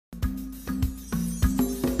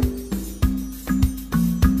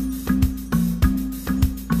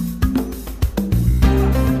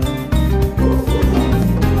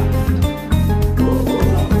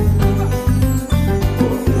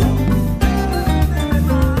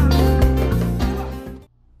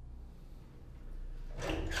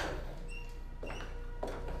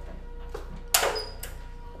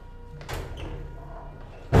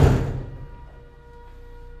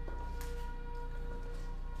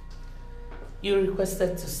You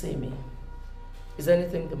requested to see me. Is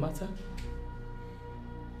anything the matter?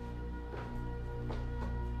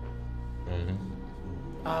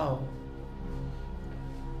 Oh.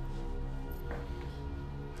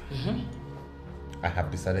 I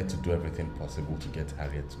have decided to do everything possible to get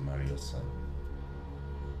Harriet to marry your son.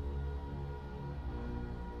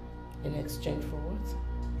 In exchange for what?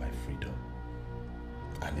 My freedom.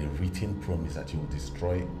 And a written promise that you will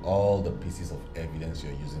destroy all the pieces of evidence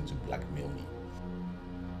you're using to blackmail me.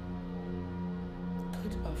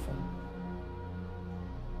 Good offer.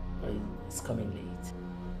 But it's coming late.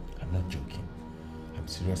 I'm not joking. I'm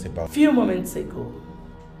serious about... A few moments ago,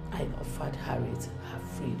 I offered Harriet her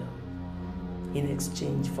freedom in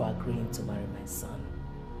exchange for agreeing to marry my son.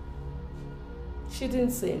 She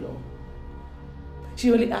didn't say no.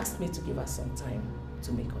 She only asked me to give her some time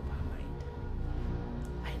to make up her mind.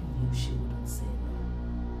 I knew she wouldn't say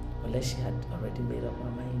no, unless she had already made up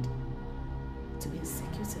her mind to be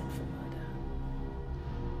executed for murder.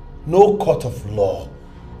 No court of law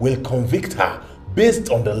will convict her based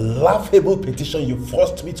on the laughable petition you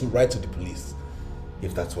forced me to write to the police,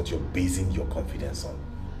 if that's what you're basing your confidence on.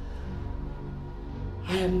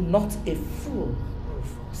 I am not a fool,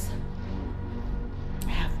 Rufus. I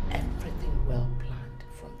have everything well planned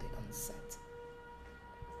from the onset.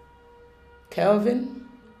 Kelvin?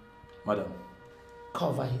 Madam.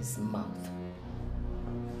 Cover his mouth.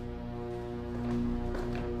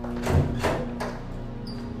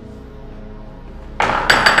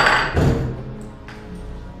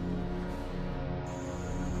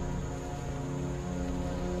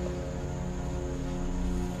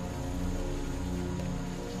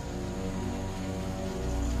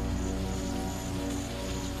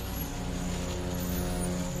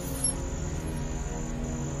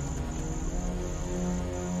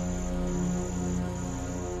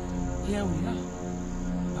 Here we are,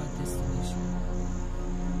 our destination.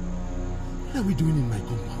 What are we doing in my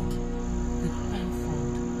compound? The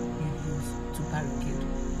blindfold you used to barricade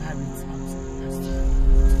Harriet's house has to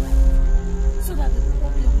be so that the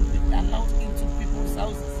problem will be allowed into people's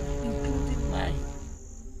houses, including mine.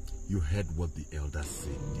 You heard what the elders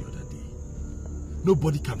said the other day.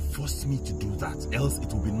 Nobody can force me to do that, else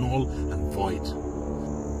it will be null and void.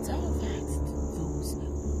 Tell that to those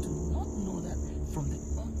who do not know that from the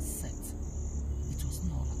onset it was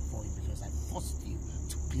null and void because I forced you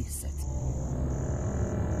to play set.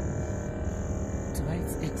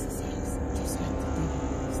 Tonight's exercise, just like the day you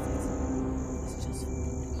placed it, is just for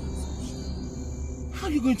public consumption. How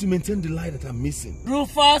are you going to maintain the lie that I'm missing?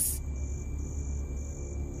 Rufus!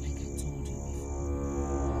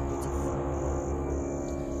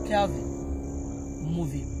 Kelvin,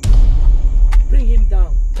 move him. Bring him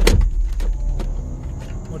down.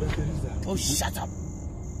 Mother Teresa. Oh, shut up.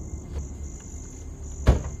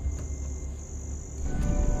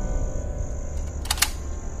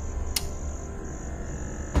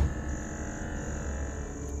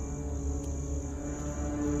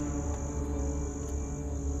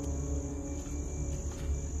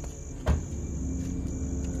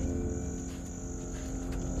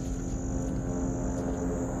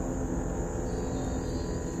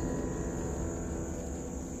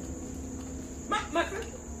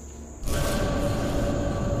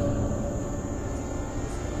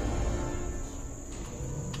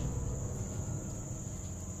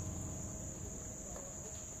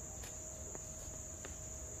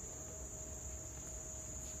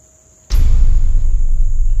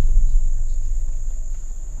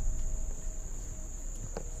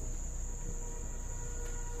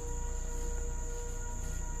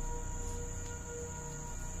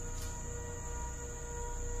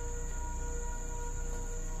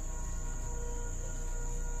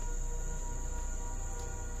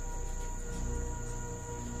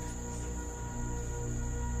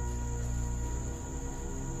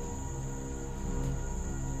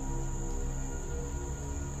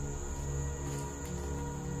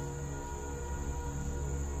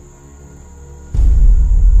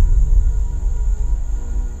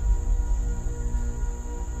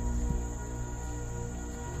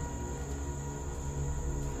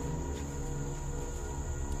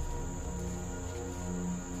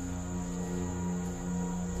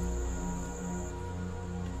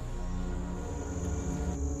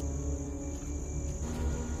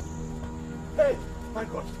 Hey, my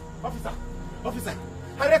God. Officer,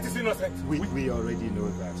 Harriet is innocent. We already know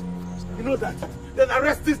that. You know that? Then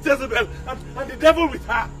arrest this Jezebel and the devil with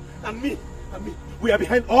her. And me. We are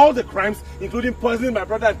behind all the crimes, including poisoning my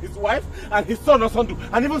brother and his wife, and his son Osundu,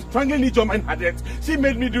 and even strangling Ijoma and Harriet. She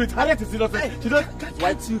made me do it. Harriet is innocent. Hey, she does.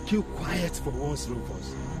 Why don't you keep quiet for once,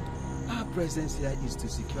 Rufus? Our presence here is to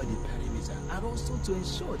secure the perimeter and also to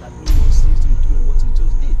ensure that no one sees you doing what you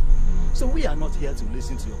just did. So we are not here to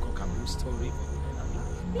listen to your cock and bull story.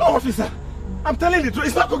 No, officer! I'm telling the truth.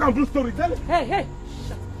 It's not cock and bull story. Tell it. Hey, hey!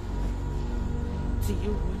 Shut up. Do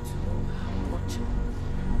you want to know how much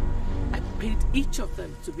I paid each of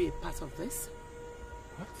them to be a part of this?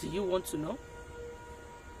 What? Do you want to know?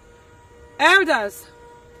 Elders!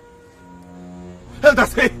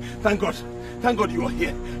 Elders, hey! Thank God. Thank God you are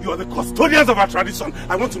here. You are the custodians of our tradition.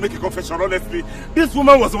 I want to make a confession, honestly. This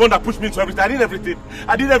woman was the one that pushed me into everything. I did everything.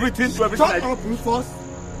 I did everything to everything. Shut up, Rufus.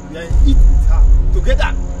 We are in it with her.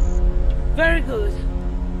 Together. Very good.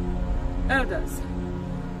 Elders,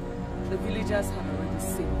 the villagers have already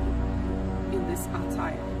seen you in this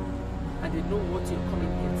attire, and they know what you're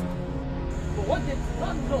coming here to do. But what they do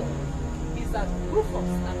not know is that Rufus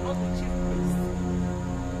and not the chief priest.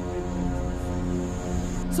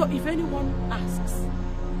 So if anyone asks,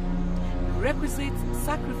 requisite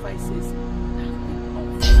sacrifices have been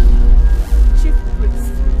offered. Chief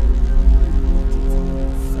priest.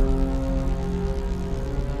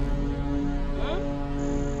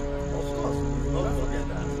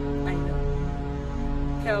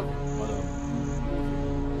 Kelvin.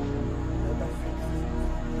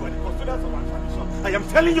 I am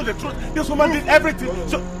telling you the truth. This woman did everything.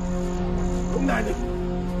 So, Nani.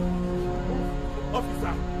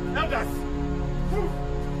 Officer, elders.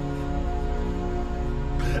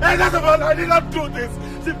 Elders of all, I did not do this.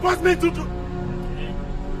 She forced me to do.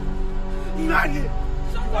 Nani.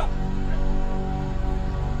 Shut up.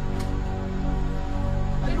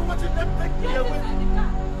 Are you watching them take me away?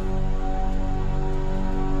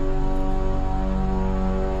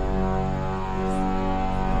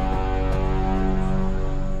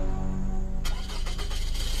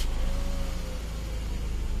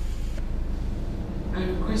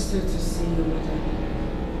 To see you, madam,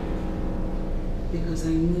 because I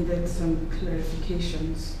needed some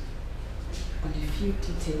clarifications on a few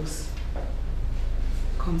details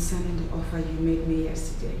concerning the offer you made me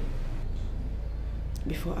yesterday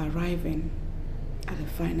before arriving at a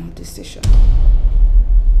final decision.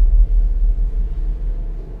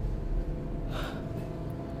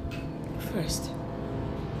 First,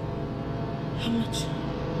 how much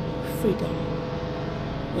freedom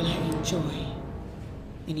will I enjoy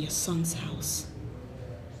in your son's house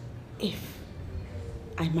if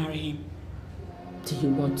I marry him? Do you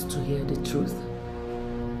want to hear the truth?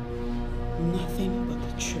 Nothing but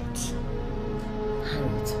the truth.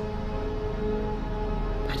 Harriet,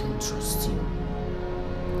 I don't trust you.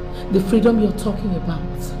 The freedom you're talking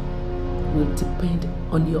about will depend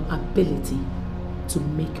on your ability to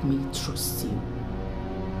make me trust you.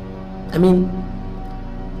 I mean,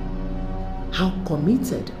 how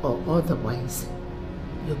committed or otherwise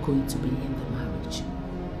you're going to be in the marriage.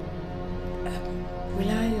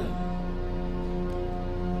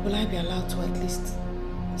 Will I be allowed to at least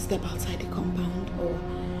step outside the compound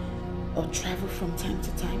or travel from time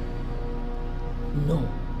to time? No.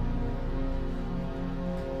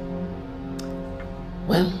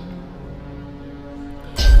 Well,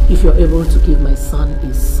 if you're able to give my son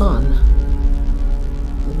a son,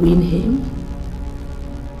 win him,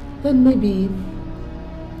 then maybe,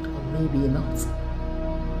 or maybe not.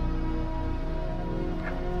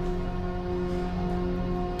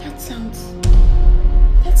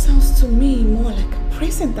 That sounds to me more like a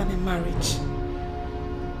present than a marriage.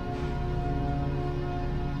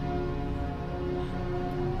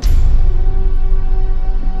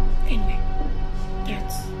 Anyway,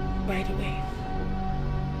 that's by the way.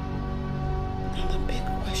 Now the big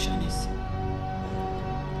question is,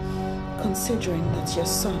 considering that your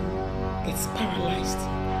son is paralyzed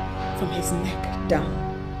from his neck down,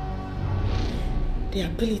 the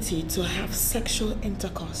ability to have sexual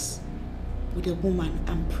intercourse with a woman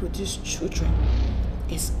and produce children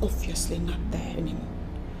is obviously not there anymore.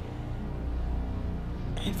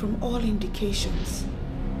 And from all indications,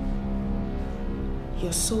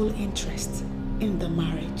 your sole interest in the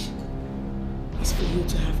marriage is for you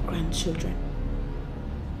to have grandchildren.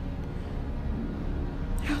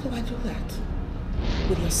 How do I do that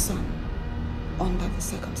with your son under the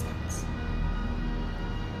circumstance?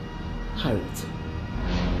 Harriet,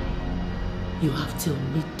 you have till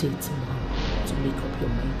midday tomorrow to make up your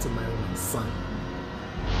mind to marry my son.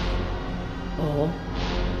 Or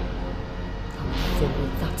I will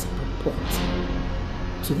forward that report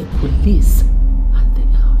to the police and the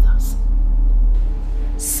elders.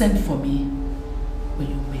 Send for me when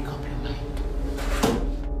you make up your mind.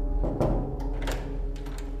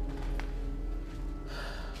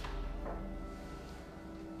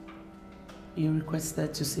 You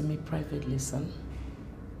requested to see me privately, son.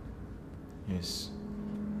 Yes.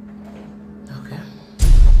 Okay.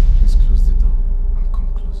 Please close the door and come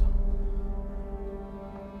closer.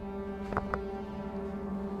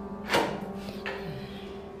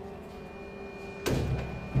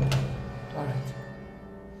 All right.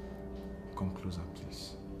 Come closer,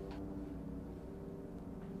 please.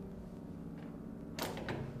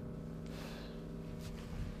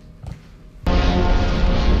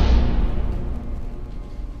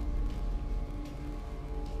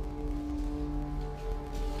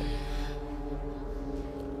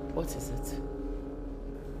 What is it?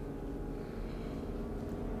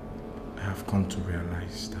 I have come to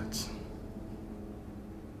realize that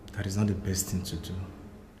that is not the best thing to do.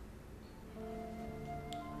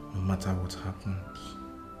 No matter what happens,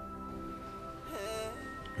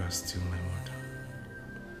 you are still my mother.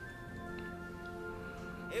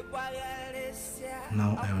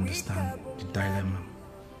 Now I understand the dilemma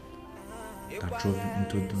that drove you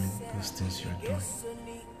into doing those things you are doing.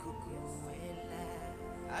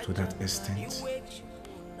 To that extent,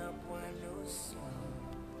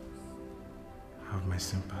 have my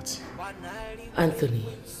sympathy. Anthony,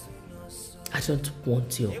 I don't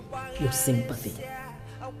want your sympathy.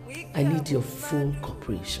 I need your full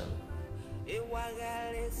cooperation. You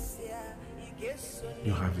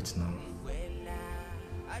have it now.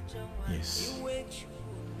 Yes.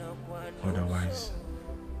 Otherwise,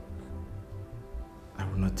 I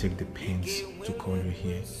will not take the pains to call you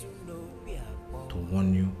here to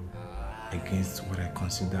warn you against what I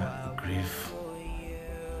consider a grave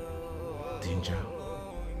danger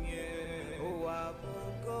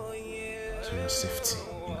to your safety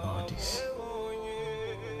in all this.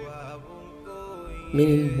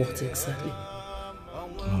 Meaning what exactly?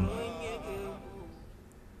 Mom,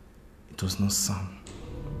 it was not Sam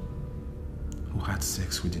who had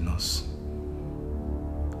sex with the nurse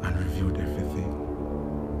and revealed everything.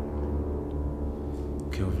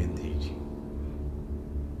 Kelvin did.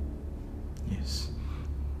 Yes.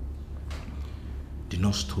 The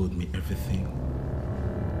nurse told me everything,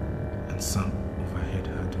 and Sam overheard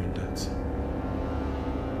her doing that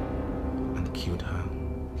and killed her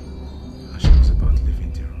as she was about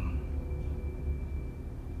leaving the room.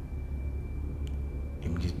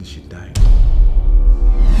 Immediately she died.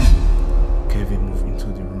 Kevin moved into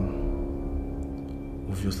the room.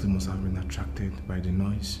 Obviously must have been attracted by the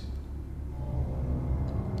noise.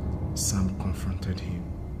 Sam confronted him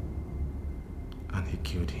and he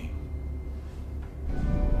killed him.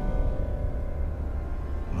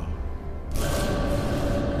 No.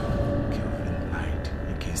 Kelvin lied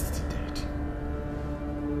against the dead.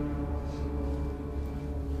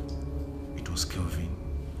 It was Kelvin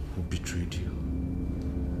who betrayed you.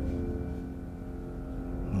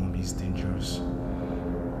 Mom is dangerous.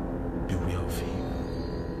 Beware of him.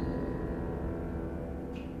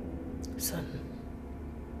 Son,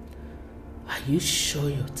 are you sure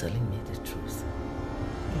you're telling me the truth?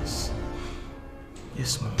 Yes.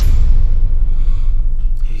 Yes, Mom.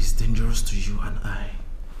 He is dangerous to you and I.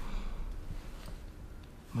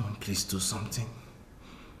 Mom, please do something.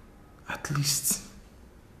 At least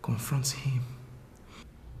confront him.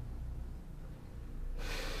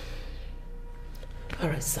 All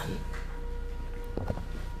right, son.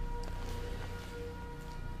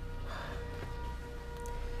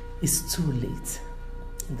 It's too late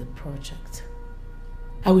in the project.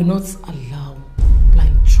 I will not allow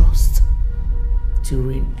blind trust to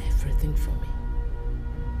ruin everything for me.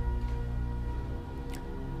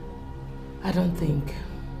 I don't think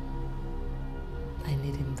I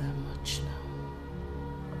need him that much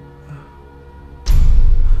now.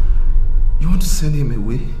 You want to send him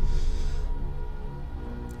away?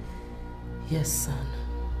 Yes, son.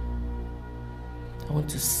 I want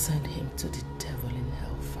to send him to the devil in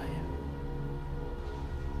hellfire.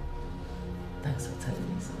 Thanks for telling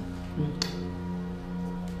me, son.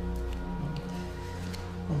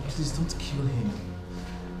 Mom, please don't kill him.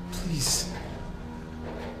 Please.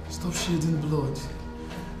 Stop shedding blood.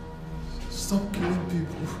 Stop killing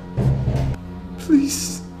people.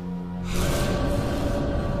 Please.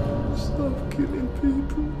 Stop killing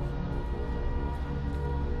people.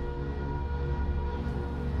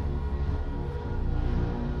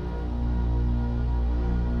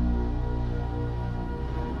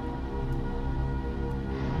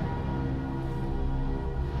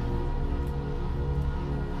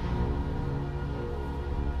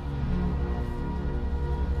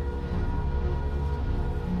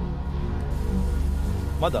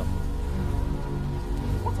 Madam,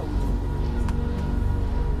 what are we doing?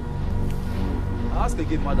 I ask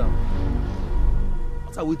again, madam.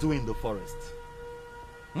 What are we doing in the forest?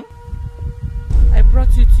 I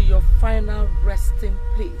brought you to your final resting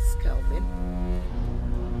place, Kelvin.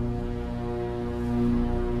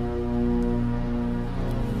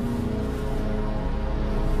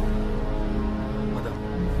 Madam,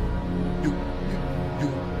 you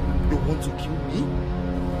want to kill me?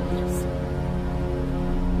 Yes.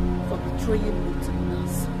 For betraying me to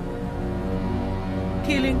us.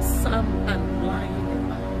 Killing Sam and lying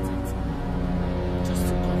about it. Just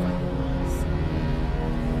to cover your lies.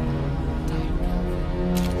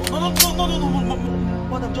 No,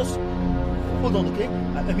 Madam, just hold on, okay?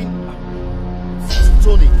 I mean,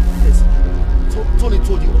 Tony, yes. Tony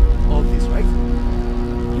told you all this, right?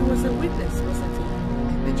 He was a witness, wasn't he?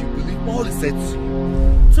 And you believe all he said to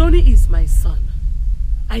you? Tony is my son.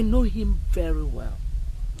 I know him very well.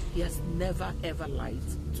 He has never ever lied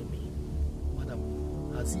to me.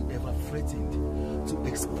 Madam, has he ever threatened to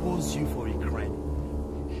expose you for a crime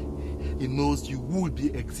he knows you will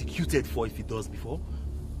be executed for if he does before?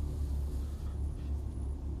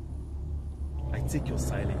 I take your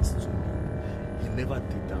silence to me. He never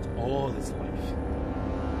did that all his life.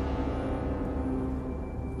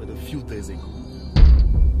 But a few days ago,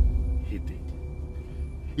 he did.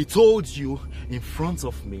 He told you in front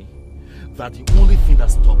of me that the only thing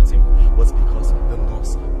that stopped him was because the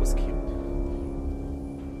nurse was killed.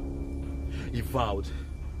 He vowed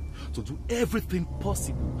to do everything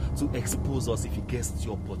possible to expose us if he gets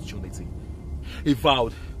the opportunity. He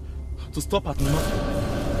vowed to stop at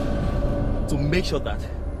nothing to make sure that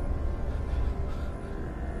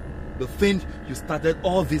the thing you started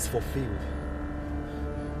all this for failed.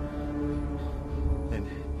 And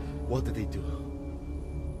what did he do?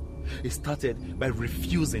 He started by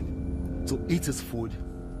refusing to eat his food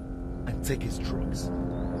and take his drugs,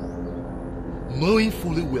 knowing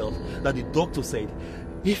fully well that the doctor said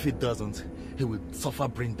if he doesn't, he will suffer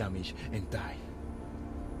brain damage and die.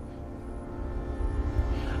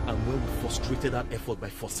 And when we frustrated that effort by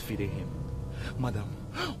force-feeding him, Madam,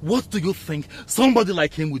 what do you think somebody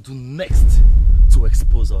like him will do next to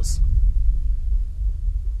expose us?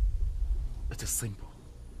 It is simple.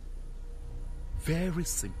 Very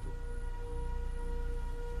simple.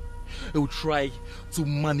 He will try to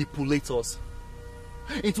manipulate us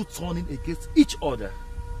into turning against each other,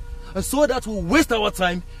 and so that we'll waste our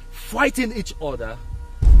time fighting each other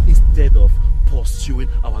instead of pursuing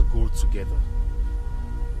our goal together.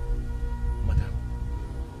 Madam,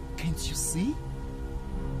 can't you see?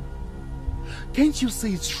 Can't you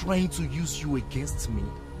see he's trying to use you against me?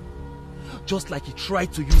 Just like he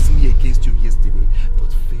tried to use me against you yesterday,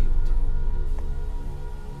 but failed.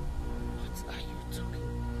 What are you talking?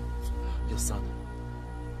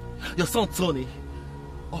 Your son Tony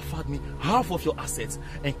offered me half of your assets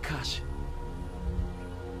and cash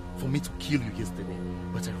for me to kill you yesterday,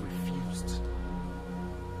 but I refused.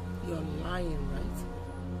 You're lying,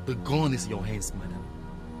 right? The gun is in your hands, madam.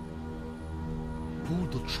 Pull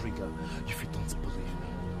the trigger if you don't believe me.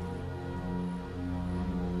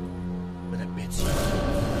 But I bet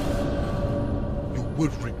you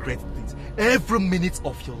will regret it every minute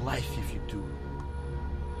of your life if you do.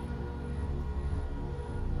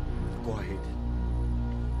 Go ahead.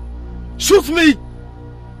 Shoot me!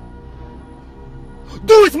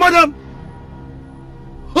 Do it, madam!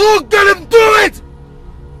 Oh, get him, do it!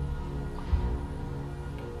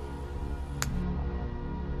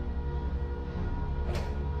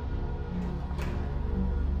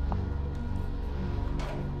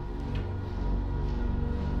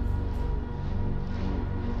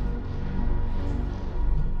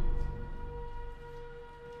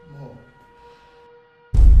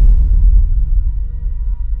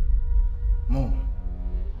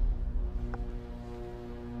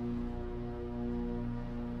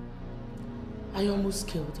 I almost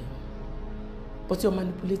killed him, but your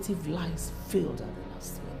manipulative lies failed at the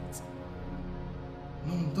last minute.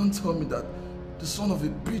 Mom, don't tell me that the son of a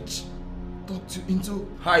bitch talked you into...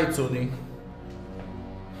 Hi, Tony.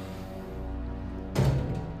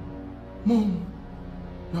 Mom,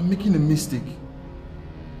 you are making a mistake.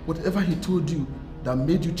 Whatever he told you that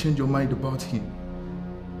made you change your mind about him,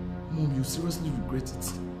 Mom, you seriously regret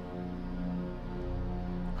it.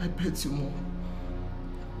 I bet you, Mom.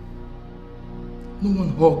 No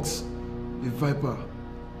one hugs a viper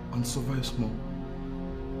and survives, Mom.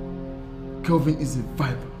 Kelvin is a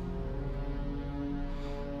viper.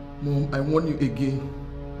 Mom, I warn you again.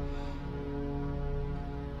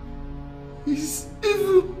 He's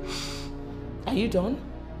evil. Are you done?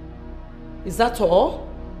 Is that all?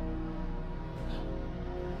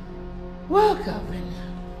 Well, Kelvin,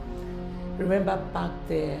 remember back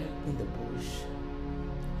there in the bush,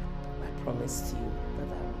 I promised you that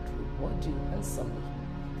I would reward you handsomely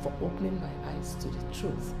for opening my eyes to the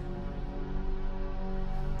truth.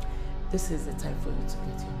 This is the time for you to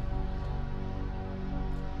get your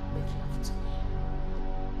make love to me.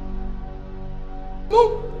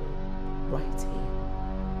 Move! Right here,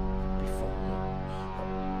 before him.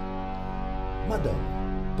 Madam,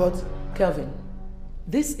 but... Kelvin,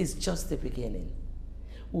 this is just the beginning.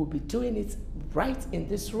 We'll be doing it right in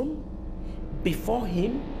this room, before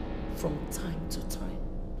him, from time to time.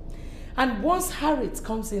 And once Harriet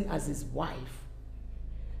comes in as his wife,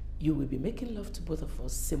 you will be making love to both of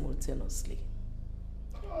us simultaneously.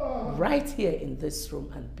 Right here in this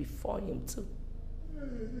room and before him too.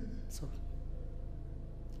 So,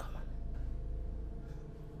 come on.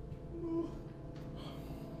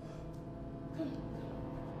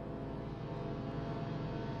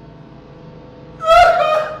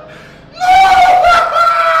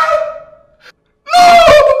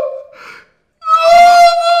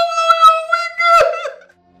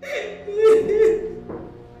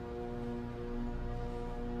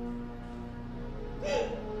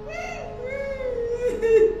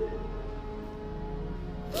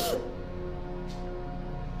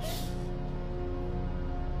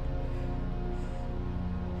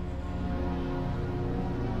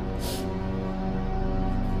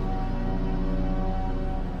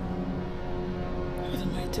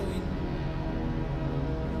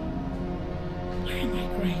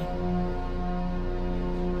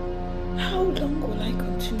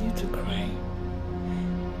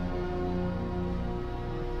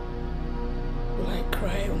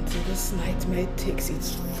 Takes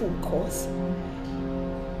its full course.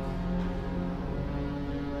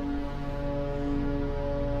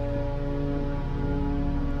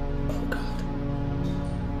 Oh God,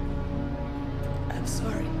 I'm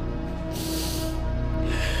sorry.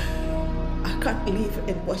 I can't live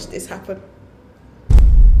and watch this happen.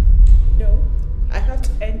 No, I have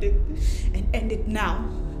to end it, and end it now.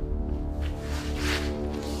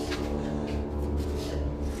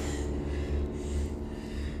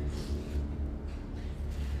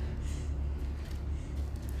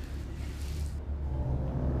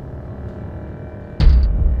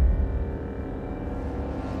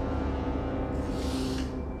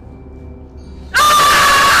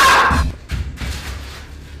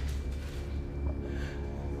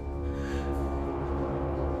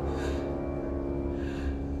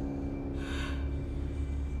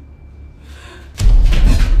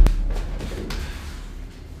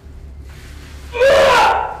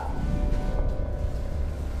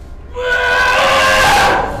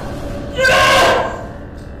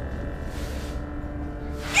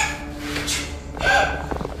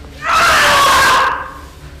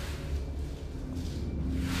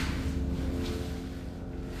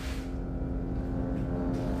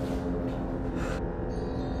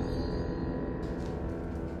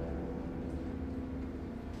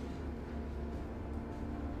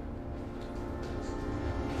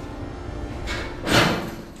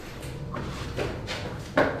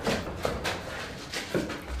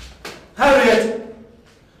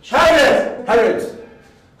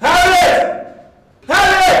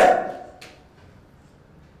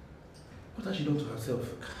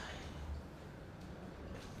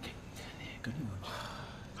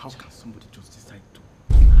 How can somebody just decide to?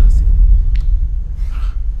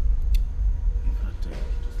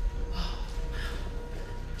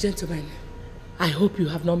 Gentlemen, I hope you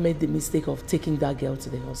have not made the mistake of taking that girl to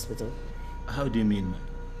the hospital. How do you mean, ma'am?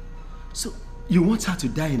 So, you want her to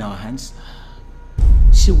die in our hands?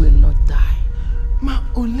 She will not die. Ma'am,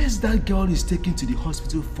 unless that girl is taken to the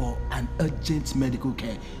hospital for an urgent medical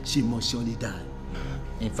care, she must surely die.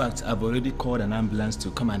 In fact, I've already called an ambulance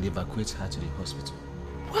to come and evacuate her to the hospital.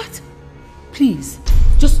 What? Please,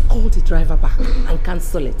 just call the driver back and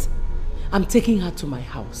cancel it. I'm taking her to my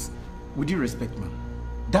house. With due respect, ma'am,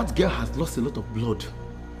 that girl has lost a lot of blood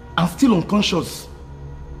and still unconscious.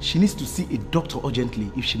 She needs to see a doctor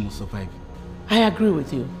urgently if she must survive. I agree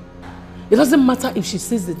with you. It doesn't matter if she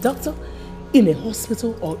sees the doctor in a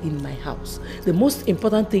hospital or in my house. The most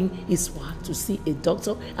important thing is for her to see a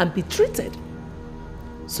doctor and be treated.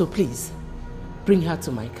 So please, bring her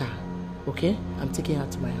to my car, okay? I'm taking her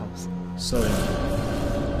to my house. Sorry,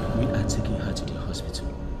 we are taking her to the hospital.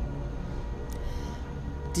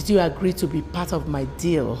 Did you agree to be part of my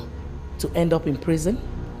deal to end up in prison?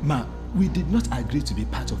 Ma, we did not agree to be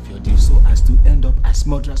part of your deal so as to end up as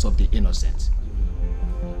murderers of the innocent.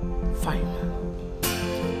 Fine.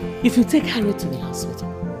 If you take Harriet to the hospital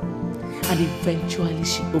and eventually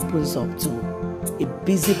she opens up to a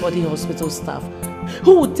busybody hospital staff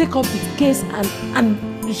who would take up the case and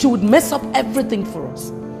she would mess up everything for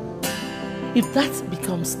us. If that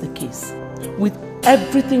becomes the case, with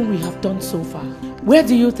everything we have done so far, where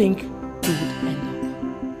do you think we would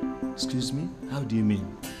end up? Excuse me? How do you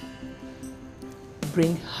mean?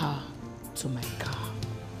 Bring her to my car.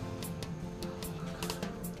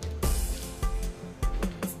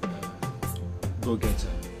 Go get her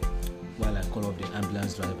while I call up the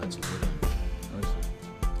ambulance driver to go down.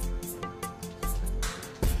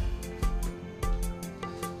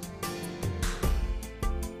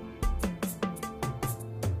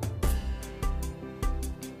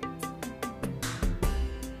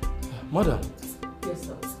 Madam. Yes,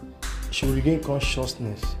 sir. She will regain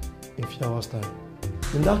consciousness in a few hours' time.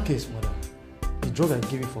 In that case, madam, the drug I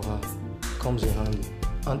gave you for her comes in handy.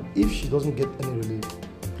 And if she doesn't get any relief,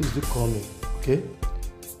 please do call me, okay?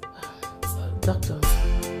 Doctor,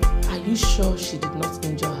 are you sure she did not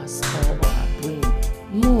injure her skull or her brain?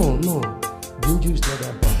 No. The injury is not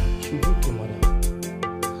that bad. She'll be okay, madam.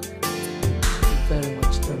 Thank you very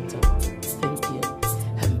much, doctor. Thank you.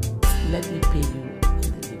 Let me pay you.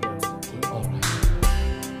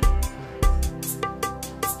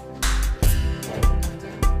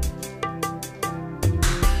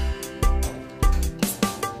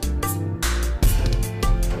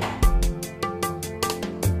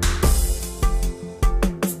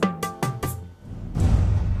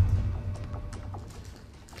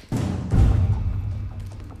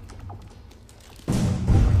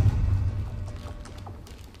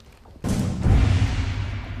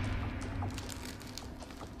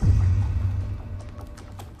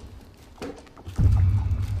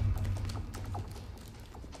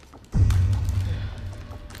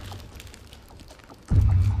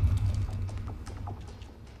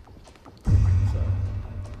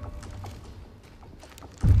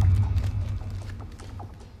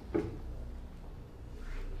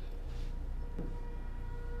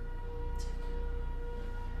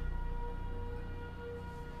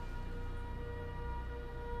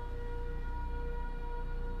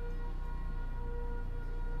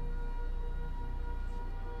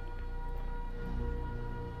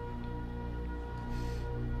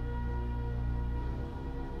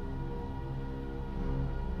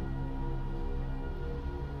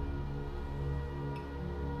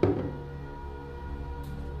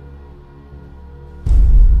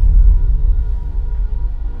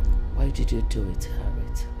 Why did you do it,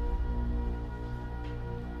 Harriet?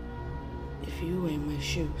 If you were in my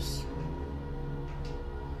shoes,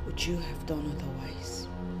 would you have done otherwise?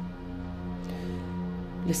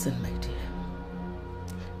 Listen, my dear.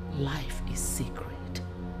 Life is sacred.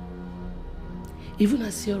 Even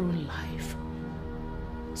as your own life,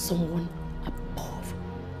 someone above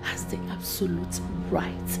has the absolute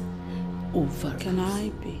right over Can I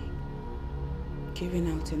be given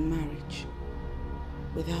out in marriage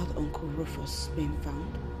without Uncle Rufus being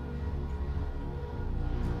found?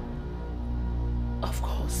 Of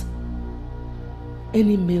course.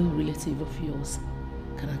 Any male relative of yours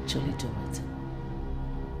can actually do it.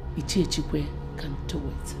 Ichie can do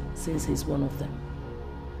it, since he's one of them.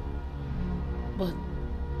 But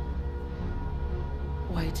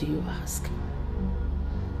why do you ask?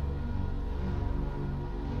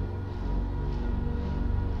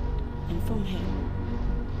 Inform him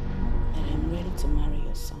that I'm ready to marry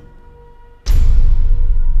your son.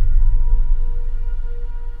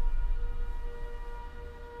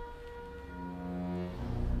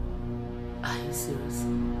 Are you serious?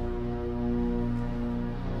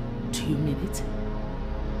 Do you mean it?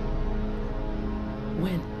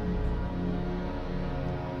 When?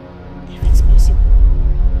 If it's possible.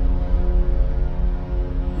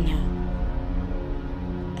 Now,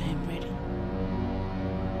 I am ready.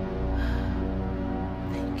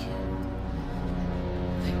 Thank you.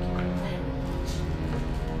 Thank you very much.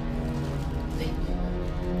 Thank you.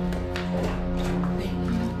 Thank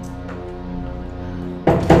you.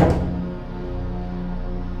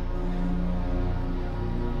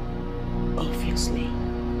 Obviously,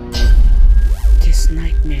 this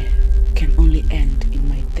nightmare can only end in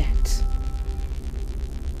my death.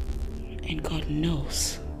 And God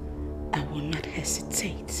knows I will not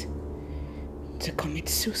hesitate to commit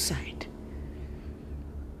suicide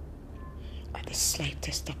at the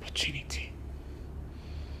slightest opportunity.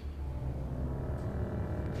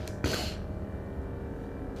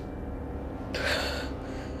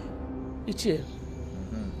 Ichie,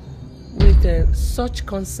 with such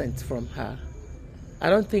consent from her, I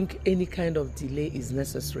don't think any kind of delay is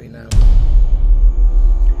necessary now.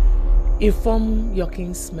 Inform your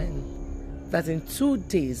kinsmen that in 2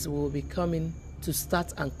 days we will be coming to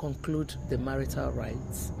start and conclude the marital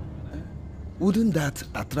rites. Wouldn't that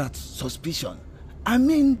attract suspicion? I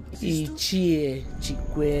mean... Ichie,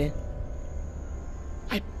 Chikwe,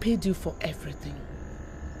 I paid you for everything.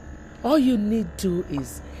 All you need to do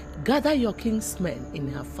is gather your kinsmen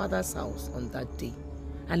in her father's house on that day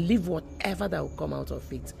and leave whatever that will come out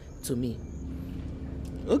of it to me.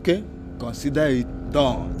 Okay, consider it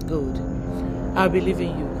done. Good. I'll be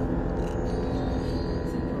leaving you.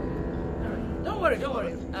 Don't worry.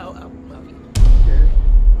 I'll leave. Okay,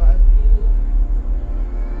 bye.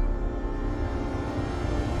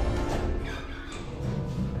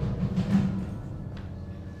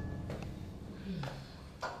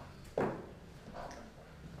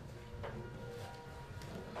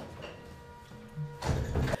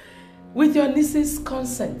 With your niece's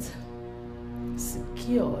consent,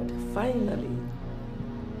 secured, finally,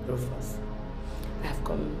 Rufus, I have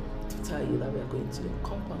come to tell you that we are going to your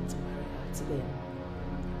compound to marry her today.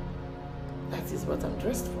 That is what I'm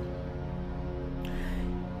dressed for.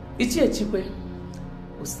 Ichie Chikwe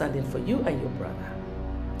will stand in for you and your brother,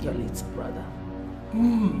 your late brother.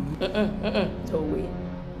 No way.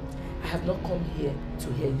 I have not come here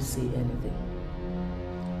to hear you say anything.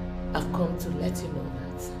 I've come to let you know that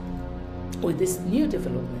with this new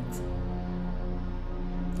development,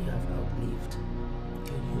 you have outlived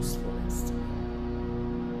your usefulness to me.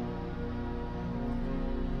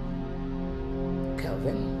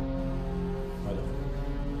 Kelvin, Madam,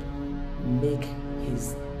 make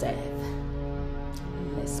his death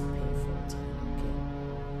less painful to him, okay?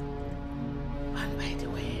 And by the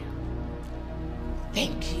way,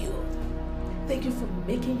 thank you. Thank you for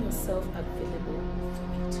making yourself available for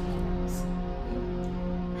me to use.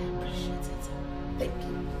 I appreciate it. Thank you.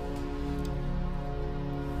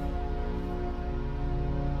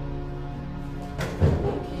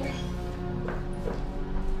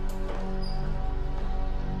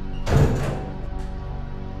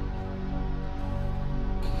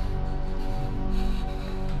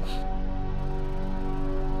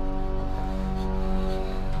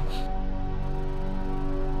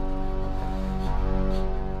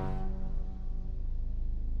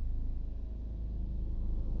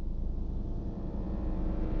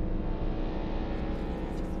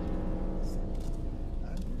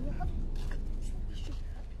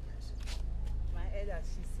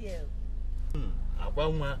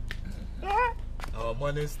 Our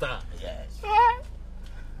morning star. Yes.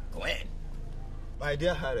 When? My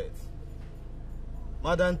dear Harriet,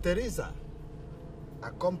 Madam Teresa,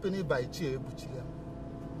 accompanied by Chie Buchia,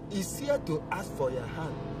 is here to ask for your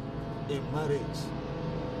hand in marriage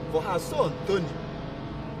for her son, Tony.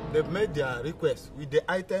 They've made their request with the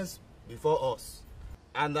items before us.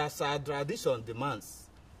 And as our tradition demands,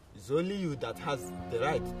 it's only you that has the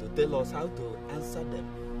right to tell us how to answer them.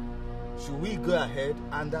 Should we go ahead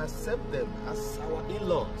and accept them as our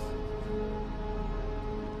in-laws?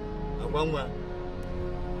 Agwangwa.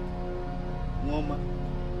 Mwoma.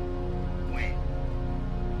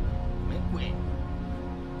 When?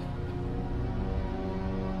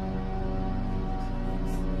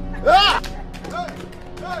 Ah!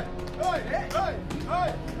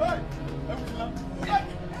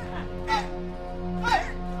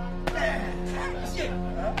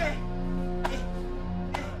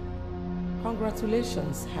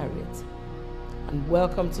 Congratulations, Harriet, and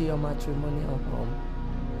welcome to your matrimonial home.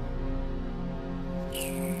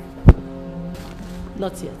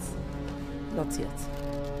 Not yet. Not yet.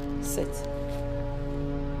 Sit.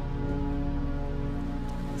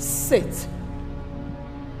 Sit.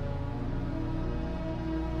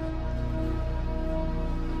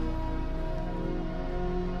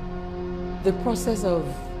 The process of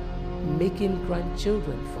making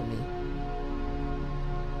grandchildren for me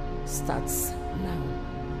starts now.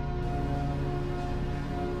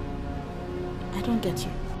 I don't get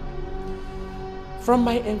you. From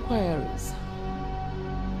my inquiries,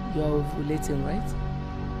 you're ovulating, right?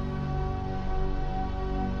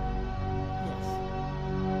 Yes.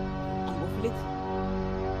 I'm ovulating.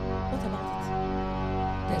 What about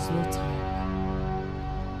it? There's no time.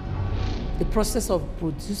 The process of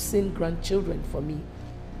producing grandchildren for me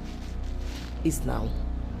is now,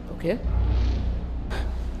 okay?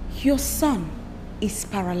 Your son is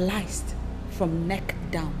paralyzed from neck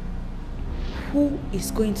down. Who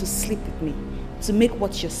is going to sleep with me to make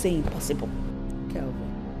what you're saying possible?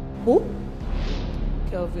 Kelvin. Who?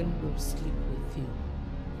 Kelvin will sleep with you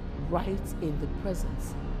right in the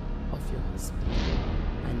presence of your husband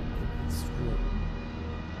and in his room.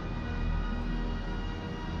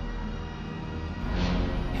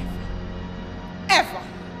 Ever.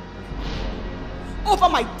 Over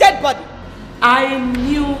my dead body. I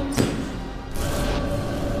knew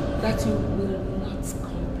that you will not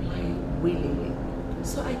comply willingly,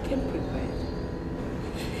 so I came prepared.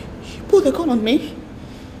 You pulled a gun on me?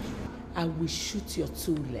 I will shoot your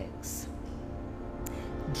two legs.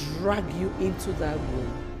 drag you into that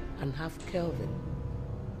room and have Kelvin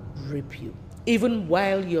rape you, even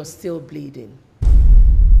while you're still bleeding.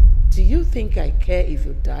 Do you think I care if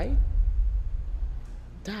you die?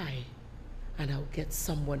 Die, and I'll get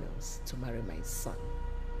someone else to marry my son.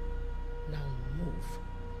 Now move.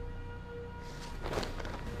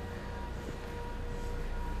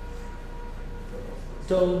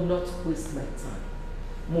 Do not waste my time.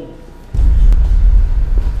 Move.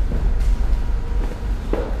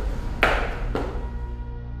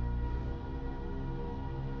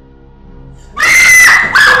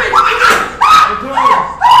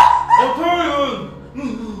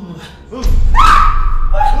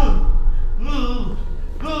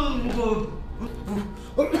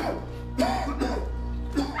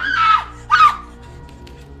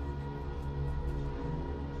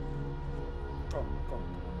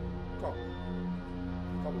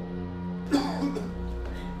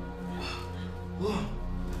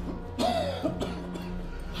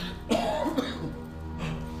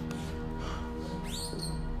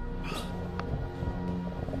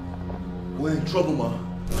 We're in trouble, ma.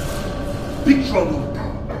 Big trouble.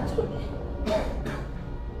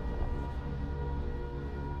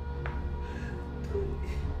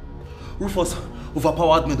 Rufus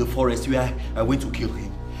overpowered me in the forest where I went to kill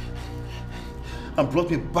him and brought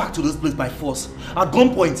me back to this place by force at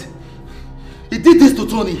gunpoint. He did this to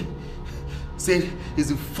Tony. Said it's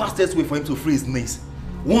the fastest way for him to free his niece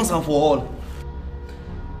once and for all.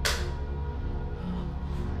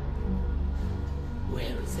 Where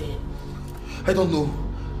is he? I don't know.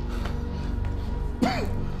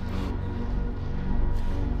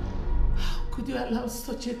 How could you allow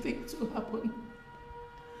such a thing to happen?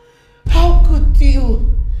 How could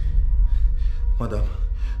you? Madam,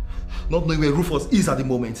 not knowing where Rufus is at the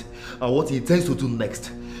moment and what he intends to do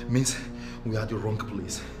next means we are at the wrong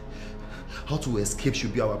place. How to escape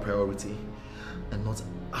should be our priority and not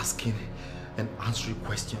asking and answering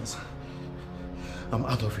questions. I'm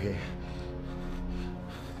out of here.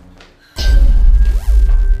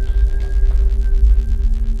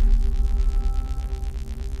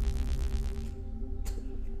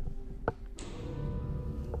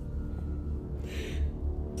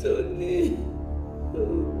 Tony,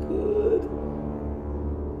 oh God.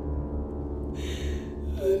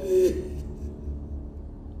 Tony.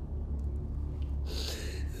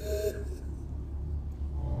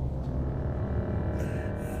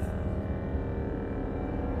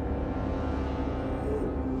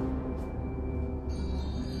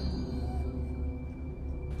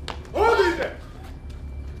 Hold it there!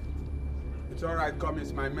 It's all right, come,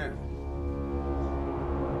 it's my man.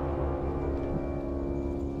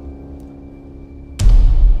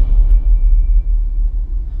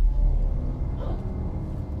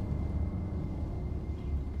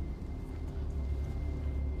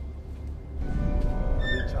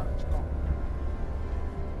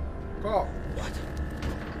 Go. What?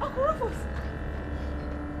 Uncle Rufus!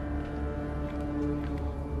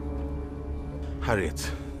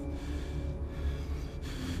 Harriet,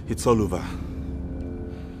 it's all over.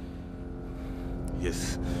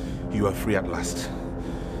 Yes, you are free at last.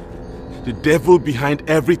 The devil behind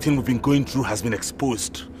everything we've been going through has been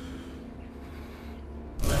exposed.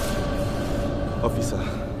 Officer,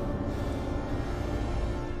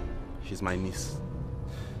 she's my niece.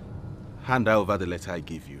 Hand her over the letter I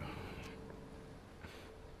gave you.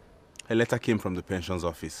 A letter came from the pensions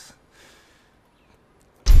office.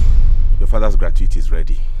 Your father's gratuity is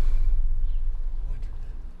ready.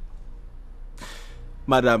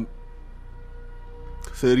 Madam,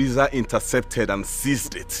 Theresa intercepted and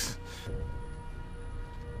seized it.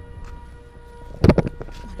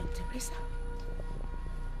 Madam Teresa?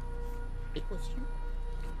 It was you?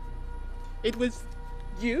 It was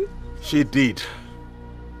you? She did.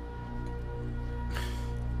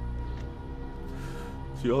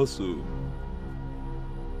 She also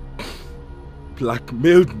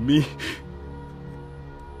blackmailed me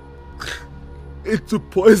into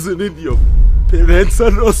poisoning your parents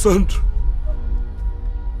and Osandro.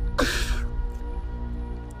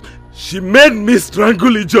 She made me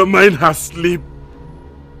strangle Ijoma in her sleep.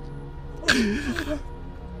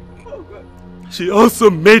 She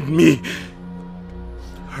also made me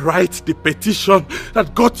write the petition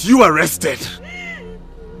that got you arrested.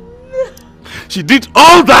 She did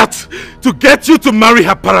all that to get you to marry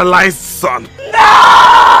her paralyzed son.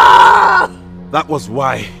 No! That was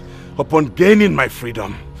why, upon gaining my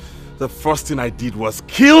freedom, the first thing I did was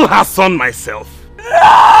kill her son myself. No!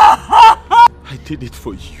 I did it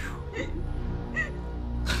for you.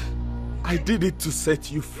 I did it to set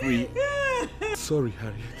you free. Sorry,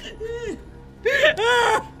 Harriet.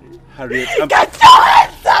 Harriet, Get your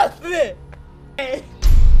hands off me!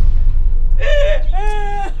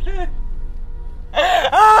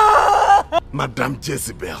 Madame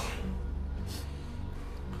Jezebel,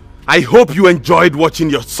 I hope you enjoyed watching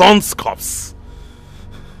your son's corpse.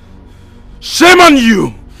 Shame on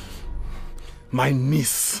you! My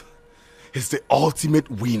niece is the ultimate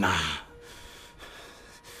winner.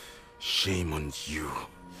 Shame on you.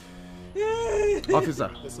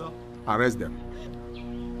 Officer, yes, sir. Arrest them.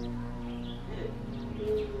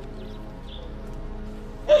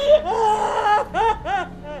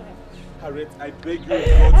 Harriet, I beg you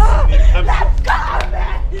in God's name. Let's go,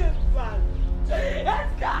 man!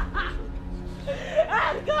 Let's go!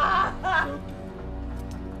 Let's go!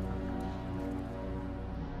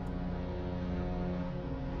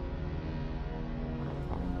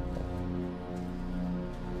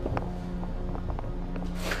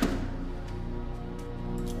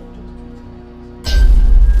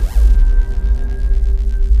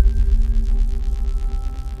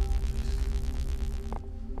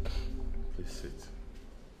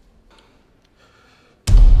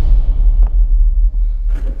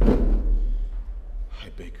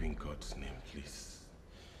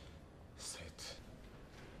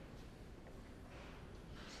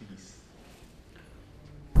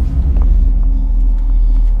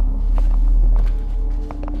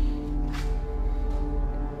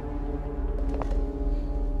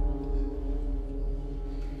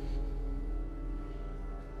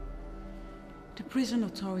 Prison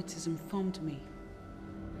authorities informed me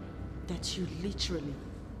that you literally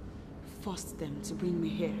forced them to bring me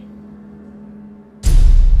here.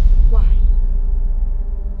 Why?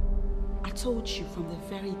 I told you from the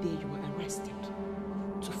very day you were arrested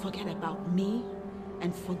to forget about me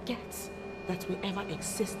and forget that we ever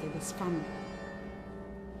existed as family.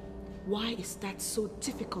 Why is that so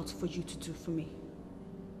difficult for you to do for me?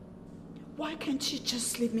 Why can't you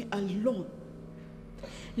just leave me alone?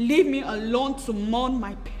 Leave me alone to mourn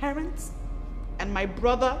my parents and my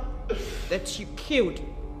brother that you killed.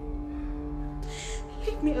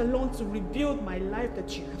 Leave me alone to rebuild my life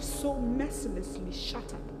that you have so mercilessly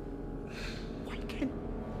shattered. Why can't...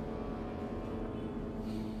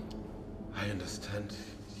 I understand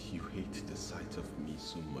you hate the sight of me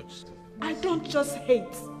so much. I don't just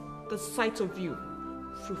hate the sight of you,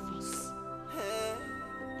 Rufus.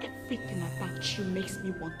 Everything about you makes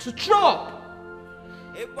me want to throw up.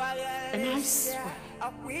 And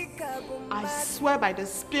I swear by the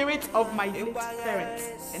spirit of my late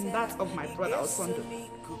parents and that of my brother Osondo,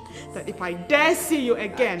 that if I dare see you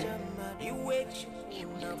again, you will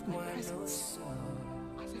leave my presence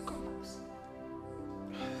as a corpse.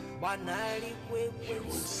 You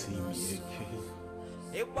won't see me again.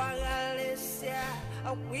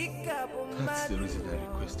 That's the reason I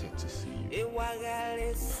requested to see you.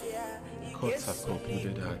 Courts have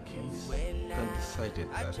concluded our case and decided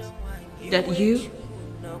that you,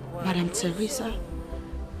 Madam Teresa,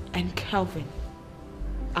 and Calvin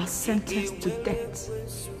are sentenced to death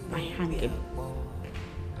by hanging,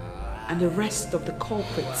 and the rest of the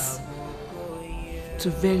culprits to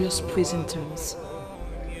various prison terms.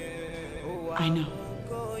 I know.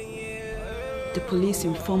 The police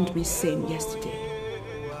informed me same yesterday.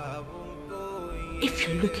 If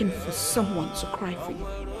you're looking for someone to cry for you,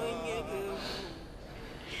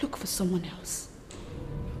 look for someone else.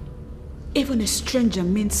 Even a stranger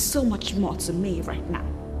means so much more to me right now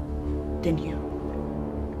than you.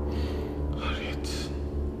 Harriet,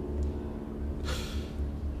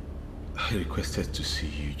 I requested to see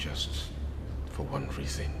you just for one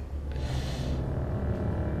reason.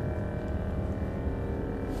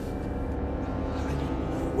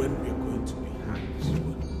 When we're going to be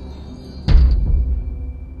hanged.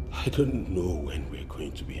 I don't know when we're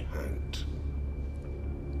going to be hanged.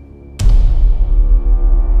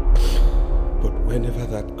 But whenever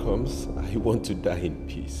that comes, I want to die in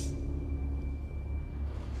peace.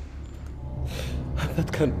 And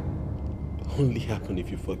that can only happen if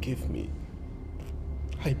you forgive me.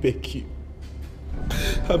 I beg you.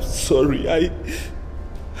 I'm sorry. I'm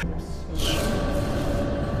sorry.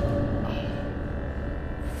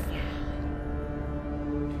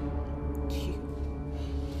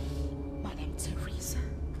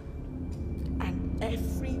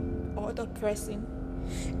 Person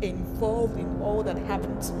involved in all that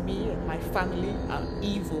happened to me and my family are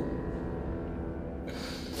evil.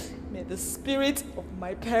 May the spirit of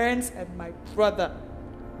my parents and my brother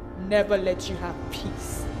never let you have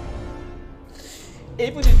peace.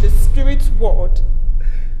 Even in the spirit world,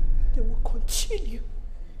 they will continue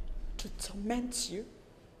to torment you.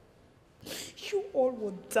 You all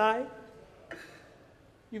will die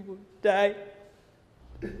You would die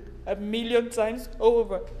 1,000,000 times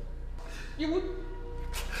over. You would...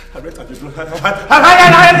 Harriet,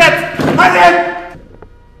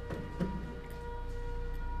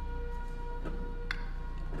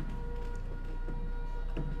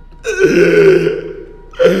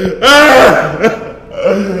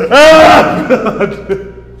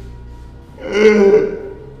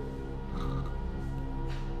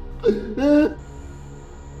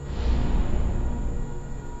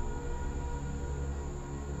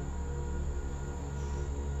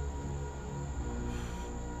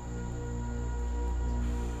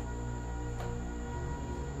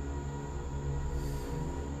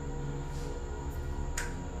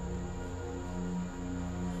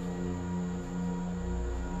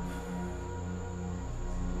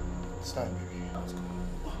 It's time, baby. Let's go.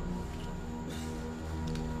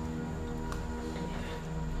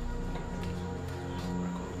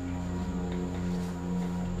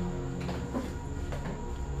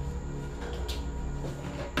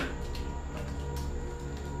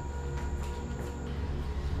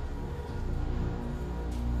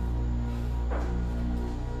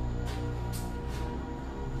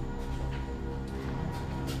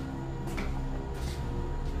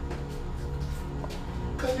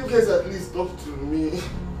 Can you guys at least talk to me?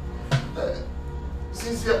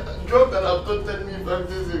 Since you dropped and abducted me 5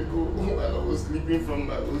 days ago while I was sleeping from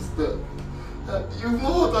my hostel, you've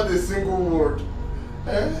not uttered a single word.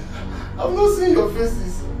 I've not seen your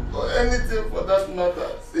faces or anything for that matter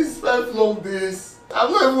since 5 long days.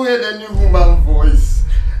 I've not even heard any human voice.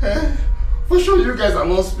 For sure you guys are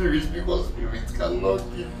not spirits because spirits cannot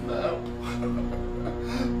kidnap.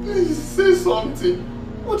 Please say something.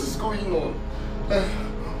 What is going on?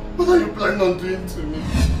 What are you planning on doing to me?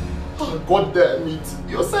 Oh, God damn it.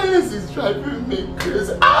 Your silence is driving me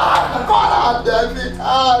crazy. God damn it.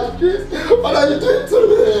 Chris. What are you doing to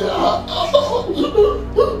me?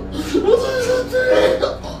 What are you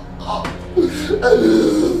doing?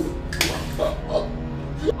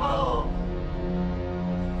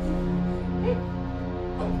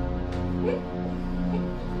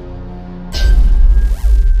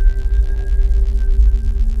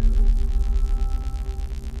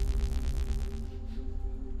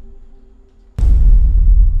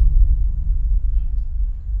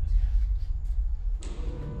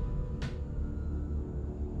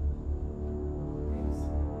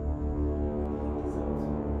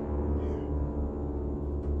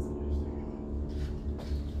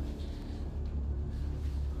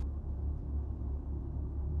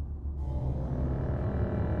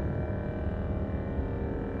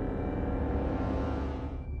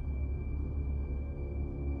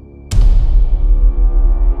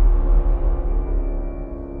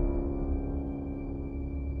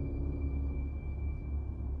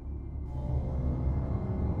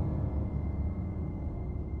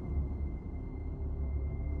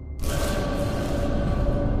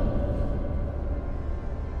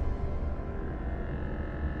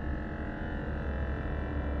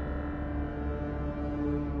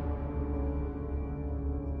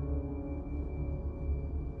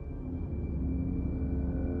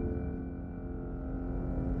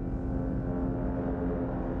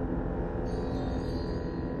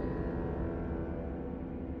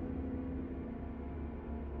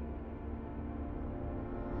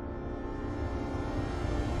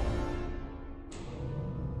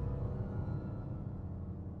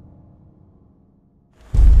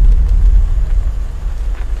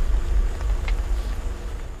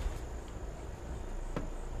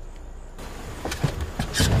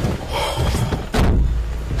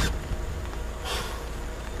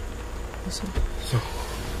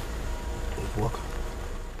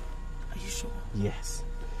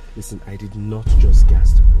 Listen, I did not just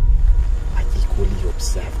gas the boy. I equally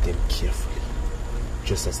observed them carefully.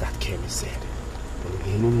 Just as that chemist said. But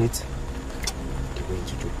in a minute, they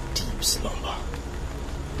went into deep slumber.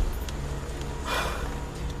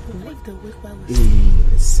 Wake the wake while we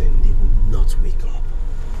listen, they will not wake up.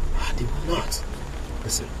 They will not.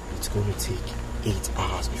 Listen, it's going to take 8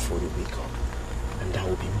 hours before they wake up. And that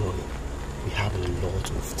will be morning. We have a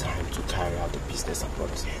lot of time to carry out the business that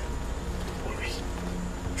brought us here. Don't worry.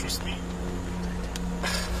 Trust me.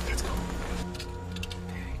 Let's go.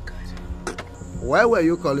 Very good. Why were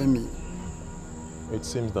you calling me? It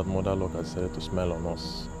seems that Mother Luck has decided to smile on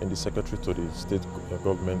us in the secretary to the state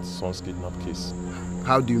government son's kidnap case.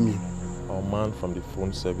 How do you mean? Our man from the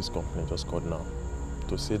phone service company just called now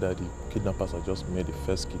to say that the kidnappers have just made the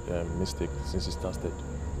first mistake since it started.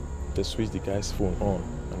 They switched the guy's phone on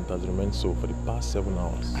and it has remained so for the past 7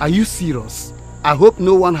 hours. Are you serious? I hope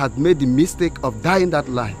no one had made the mistake of dialing that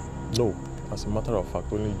line. No, As a matter of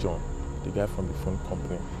fact, only John, the guy from the phone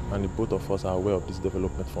company, and the both of us are aware of this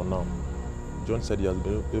development for now. John said he has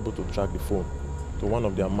been able to track the phone to one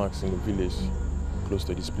of their marks in the village close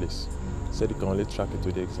to this place. He said he can only track it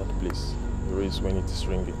to the exact place, the race when it is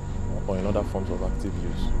ringing, or in other forms of active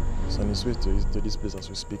use. It's on his way to this place as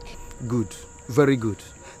we speak. Good, very good.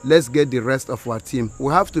 Let's get the rest of our team.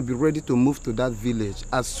 We have to be ready to move to that village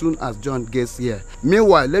as soon as John gets here.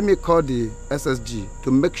 Meanwhile, let me call the SSG to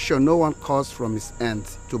make sure no one calls from his end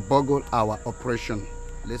to boggle our operation.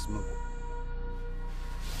 Let's move.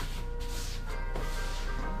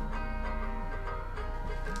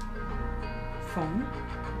 Phone?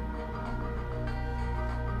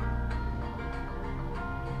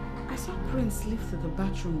 I saw Prince leave to the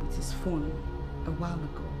bathroom with his phone a while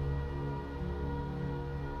ago.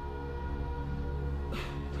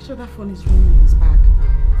 I'm sure that phone is ringing in his bag.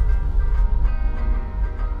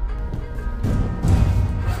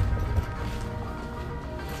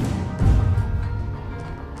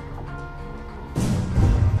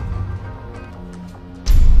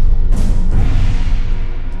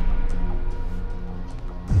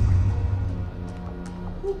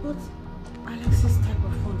 Who bought Alex's type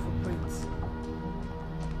of phone for Prince?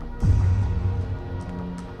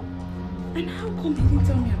 And how come he didn't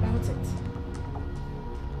tell me about it?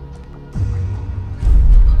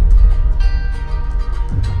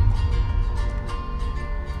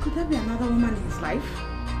 Could there be another woman in his life?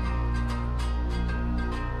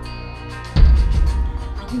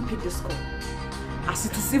 I didn't pick this call, as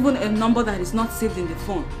it is even a number that is not saved in the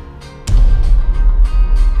phone.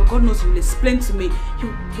 But God knows he will explain to me.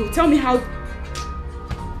 He'll tell me how.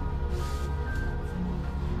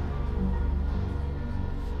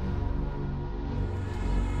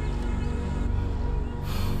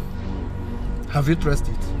 Have you traced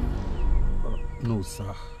it? No,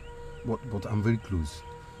 sir. But I'm very close.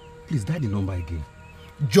 Please dial the number again.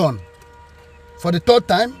 John, for the third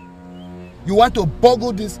time, you want to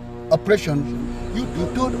boggle this operation. You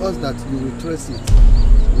told us that you will trace it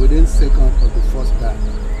within seconds of the first time.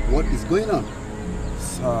 What is going on?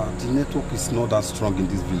 Sir, the network is not that strong in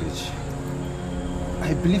this village.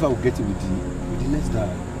 I believe I will get it with the next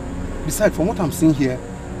dial. Besides, from what I'm seeing here,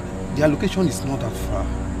 their location is not that far.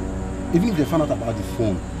 Even if they find out about the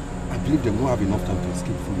phone, I believe they won't have enough time to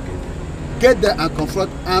escape before we get there. Get there and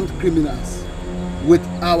confront armed criminals with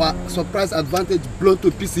our surprise advantage blown to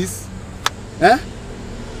pieces. Eh?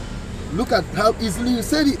 Look at how easily you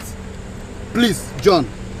said it. Please, John,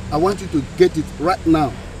 I want you to get it right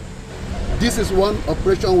now. This is one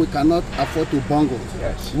operation we cannot afford to bungle.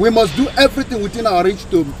 Yes. We must do everything within our reach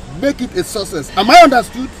to make it a success. Am I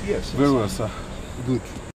understood? Yes. Very well, sir. Good.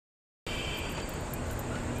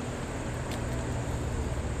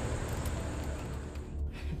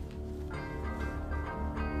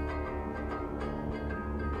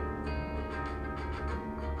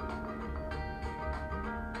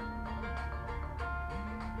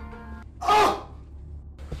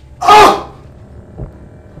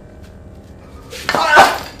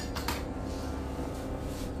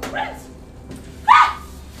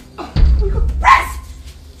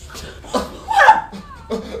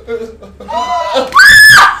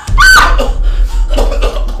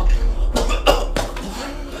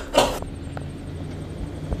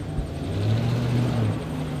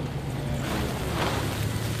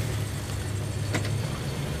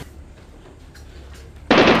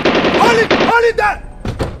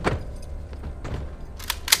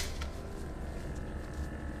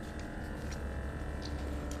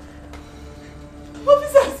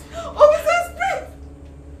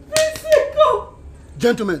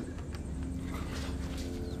 Gentlemen.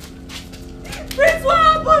 Prince, what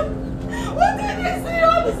happened? What did you see,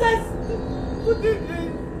 officers? What did you?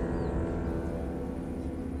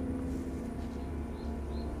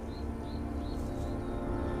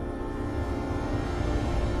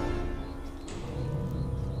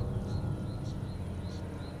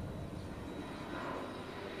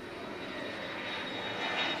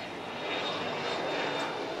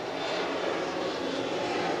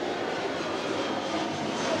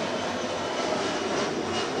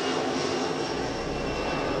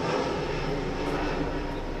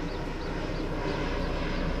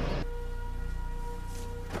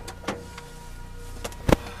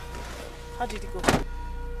 How did it go?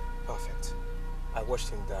 Perfect. I watched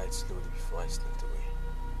him die slowly before I sneaked away.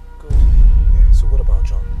 Good. Yeah, so what about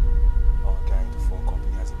John? Our guy in the phone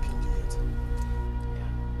company hasn't pinged you yet. Yeah,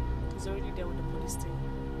 he's already there with the police team.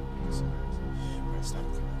 So, let's start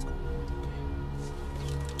looking. Let's go.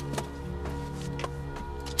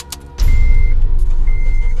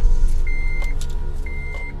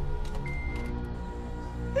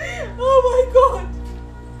 Oh my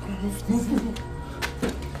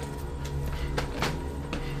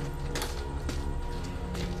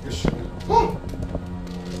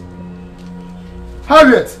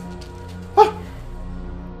Harriet! Ah.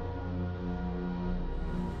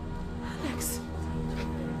 Alex.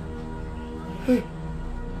 Hey.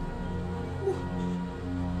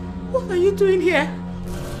 What are you doing here?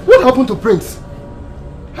 What happened to Prince?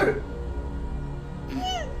 Harriet.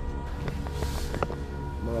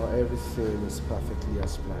 Now everything is perfectly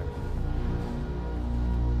as planned.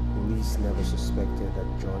 Police never suspected that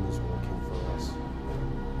John is working for us.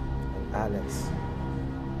 And Alex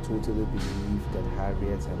totally believed that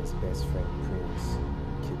Harriet and his best friend Prince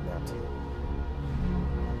kidnapped him.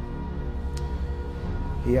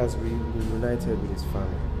 He has reunited with his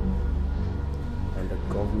family, and the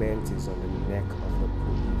government is on the neck of the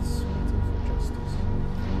police waiting for justice.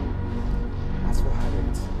 As for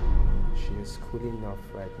Harriet, she is cooling off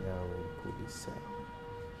right now in the police cell,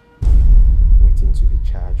 waiting to be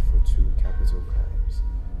charged for 2 capital crimes: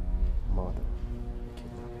 murder and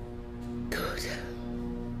kidnapping. Good.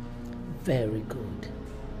 Very good.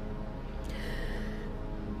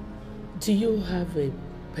 Do you have a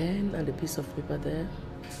pen and a piece of paper there?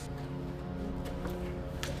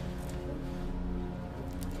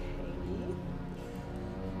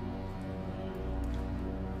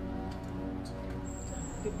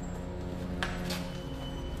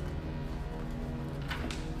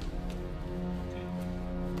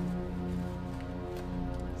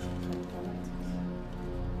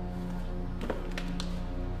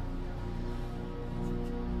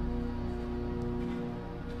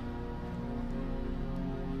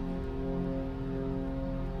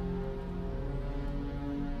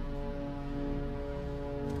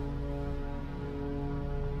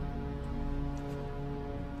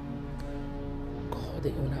 The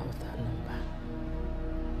owner of that number.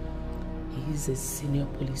 He is a senior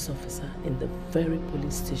police officer in the very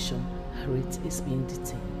police station Harriet is being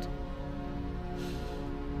detained.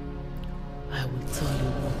 I will tell you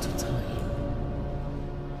what to tell him.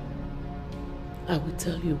 I will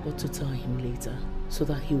tell you what to tell him later so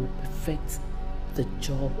that he will perfect the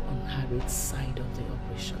job on Harriet's side of the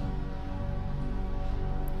operation.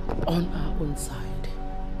 On our own side.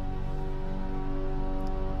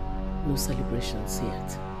 No celebrations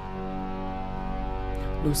yet.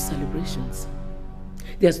 No celebrations.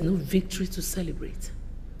 There's no victory to celebrate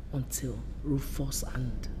until Rufus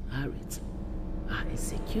and Harriet are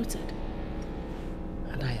executed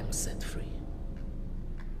and I am set free.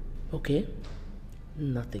 Okay?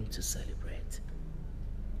 Nothing to celebrate.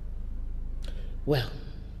 Well,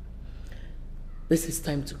 this is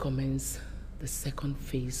time to commence the second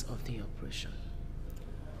phase of the operation.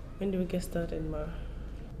 When do we get started, Ma?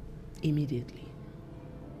 Immediately.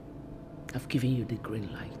 I've given you the green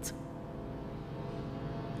light.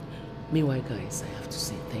 Meanwhile, guys, I have to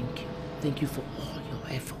say thank you. Thank you for all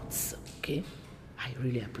your efforts, okay? I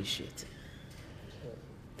really appreciate it.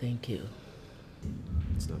 Thank you.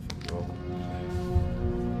 It's nothing wrong.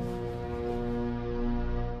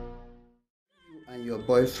 You and your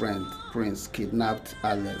boyfriend, Prince, kidnapped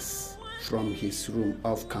Alex from his room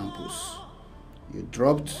off campus. You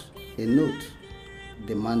dropped a note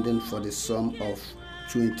demanding for the sum of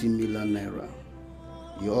 20 million naira.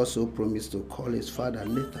 You also promised to call his father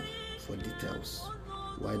later for details.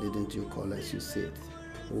 Why didn't you call as you said?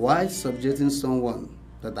 Why subjecting someone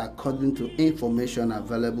that, according to information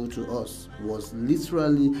available to us, was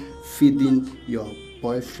literally feeding your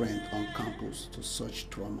boyfriend on campus to such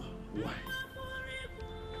trauma? Why?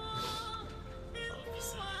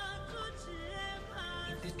 Officer,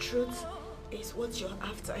 if the truth is what you're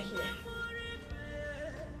after here,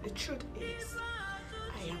 the truth is,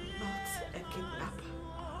 I am not a kidnapper.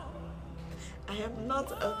 I am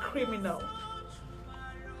not a criminal.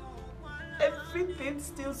 Everything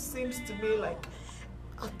still seems to me like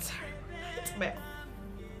a terrible nightmare.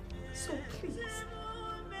 So please,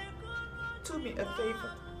 do me a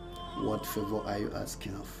favor. What favor are you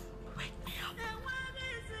asking of? Wake me up.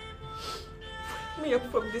 Wake me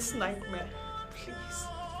up from this nightmare, please.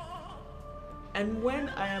 And when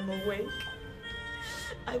I am awake,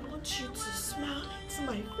 I want you to smile into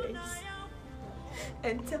my face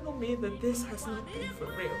and tell me that this has not been for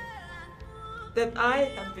real. That I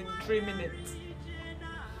have been dreaming it.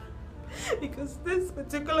 Because this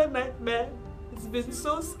particular nightmare has been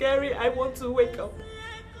so scary, I want to wake up.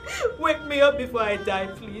 Wake me up before I die,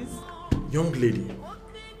 please. Young lady,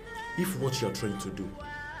 if what you are trying to do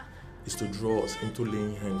is to draw us into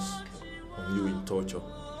laying hands on you in torture,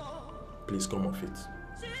 please come off it.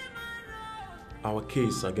 Our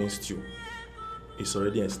case against you is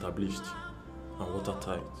already established and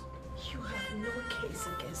watertight. You have no case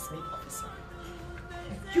against me, officer.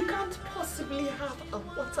 You can't possibly have a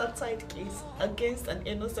watertight case against an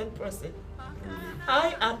innocent person.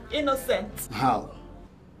 I am innocent. How?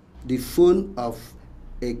 The phone of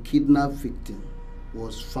a kidnapped victim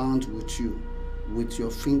was found with you, with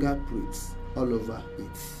your fingerprints all over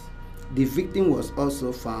it. The victim was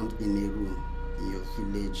also found in a room in your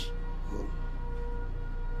village home.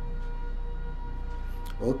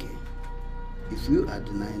 Okay, if you are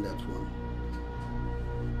denying that one,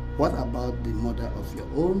 what about the murder of your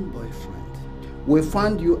own boyfriend? We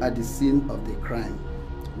found you at the scene of the crime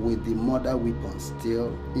with the murder weapon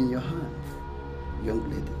still in your hand. Young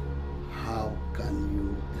lady, how can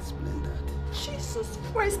you explain that? Jesus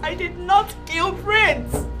Christ, I did not kill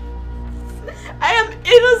Prince. I am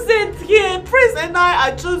innocent here. Prince and I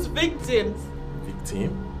are just victims.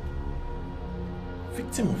 Victim?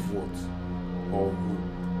 Victim of what? Or who?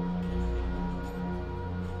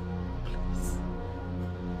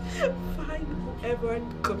 Find whoever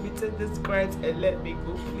committed this crime and let me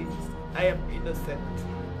go, please. I am innocent.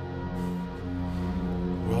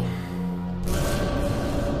 Well, I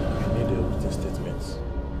need a written statement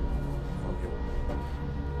from you.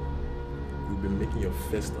 You'll be making your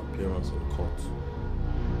first appearance in court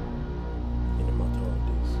in a matter of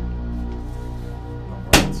days.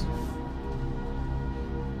 Alright?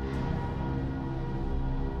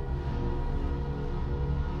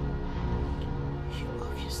 You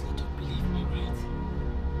obviously don't believe me, right?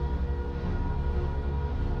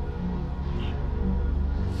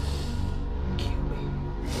 Kill me.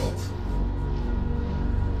 What?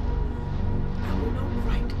 I will not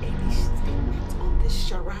write any statement on this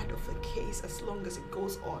charade of a case as long as it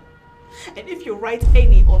goes on. And if you write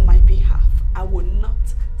any on my behalf, I will not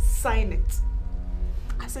sign it.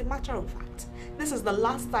 As a matter of fact, this is the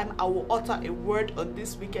last time I will utter a word on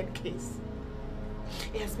this wicked case.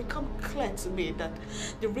 It has become clear to me that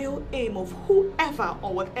the real aim of whoever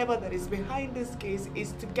or whatever that is behind this case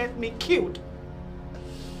is to get me killed.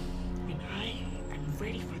 And I am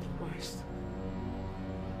ready for the worst.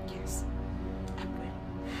 Yes, I'm ready.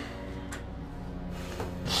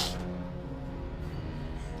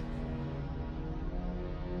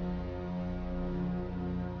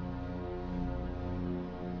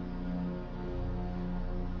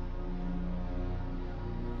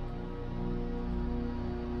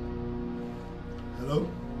 Hello?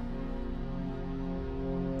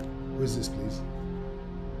 Who is this, please?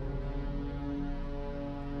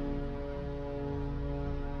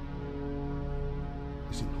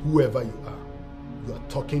 Listen, whoever you are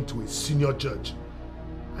talking to a senior judge,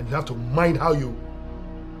 and you have to mind how you...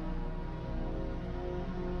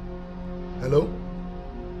 Hello?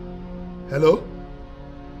 Hello?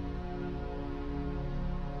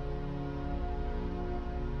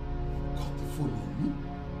 Got the phone on me?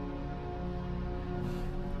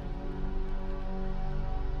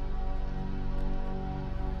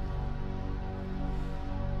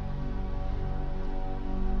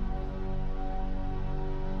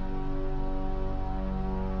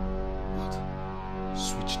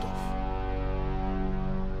 Switched off.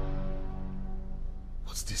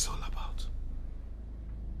 What's this all about?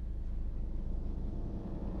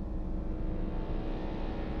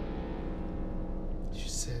 She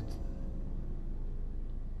said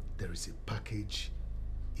there is a package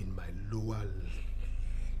in my lower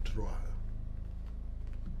drawer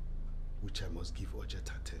which I must give urgent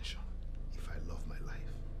attention if I love my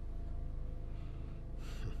life.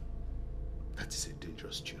 That is a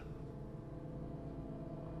dangerous tune.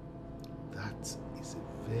 That is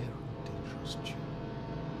a very dangerous tune.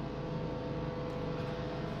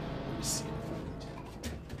 Let me see.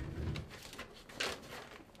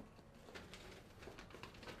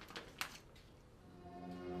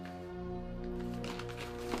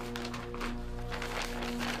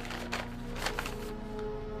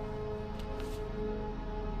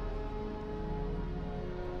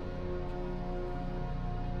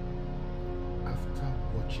 After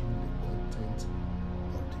watching the content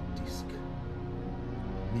of the disc,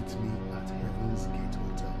 meet me at Heaven's Gate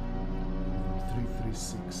Hotel, room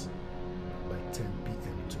 336 by 10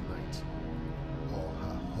 p.m. tonight, or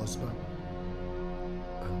her husband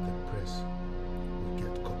and the press will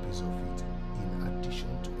get copies of it in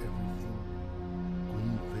addition to everything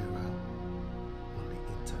going viral on the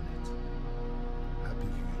internet. Happy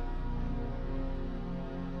viewing.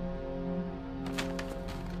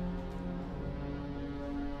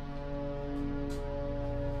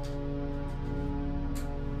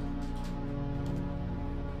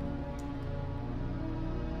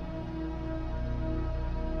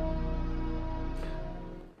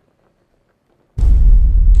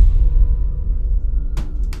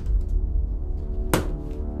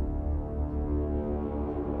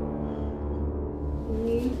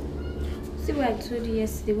 See what I told you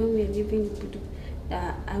yesterday when we were leaving Budu.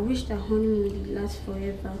 that I wish that honeymoon would last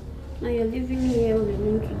forever. Now you're leaving me here all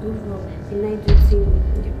alone to go for the night duty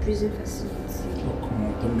in the prison facility. Oh, come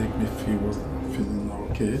on, don't make me feel worse than I'm feeling now,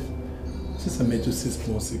 okay? Since I met you 6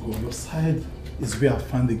 months ago, your side is where I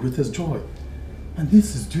find the greatest joy. And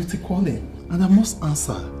this is duty calling. And I must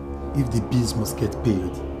answer if the bills must get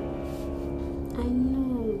paid. I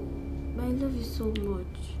know, but I love you so much.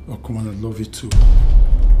 Oh, come on, I love you too.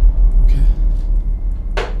 Okay?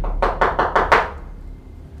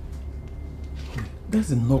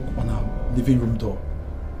 There's a knock on our living room door.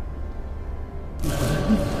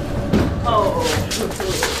 Oh,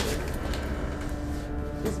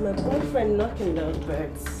 it's my boyfriend knocking those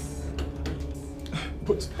birds.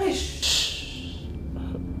 But hey, shh.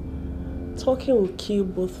 Talking will kill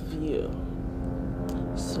both of you.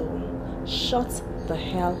 So shut the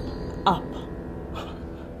hell up.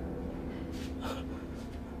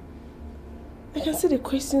 I can see the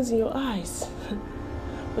questions in your eyes.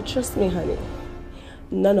 But trust me, honey,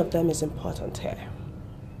 none of them is important here.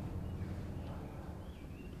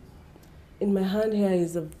 In my hand here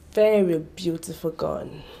is a very beautiful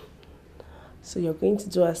gun. So you're going to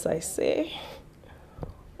do as I say,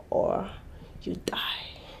 or you die.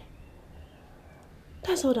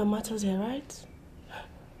 That's all that matters here, right?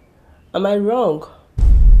 Am I wrong?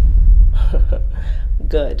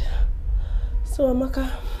 Good. So Amaka,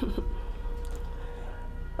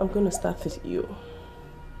 I'm going to start with you.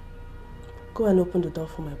 Go and open the door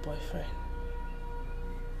for my boyfriend.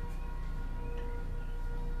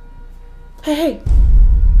 Hey!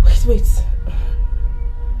 Wait.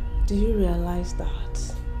 Do you realize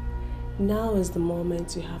that now is the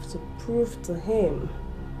moment you have to prove to him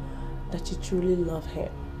that you truly love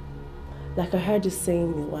him? Like I heard you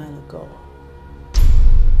saying a while ago.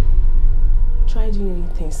 Try doing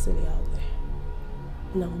anything silly out there,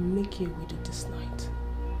 and I will make you a widow this night.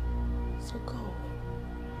 So go.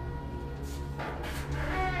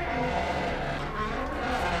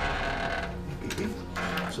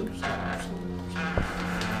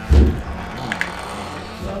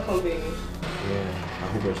 Welcome, baby. Yeah, I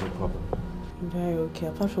hope there's no problem. I'm very okay,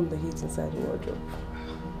 apart from the heat inside the wardrobe.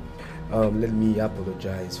 Let me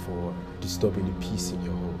apologize for disturbing the peace in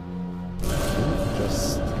your home.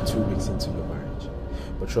 Just 2 weeks into your marriage.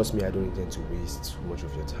 But trust me, I don't intend to waste too much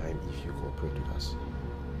of your time if you cooperate with us.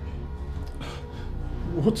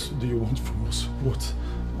 What do you want from us?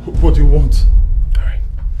 What do you want? Alright.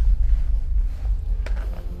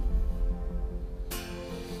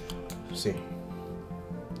 See?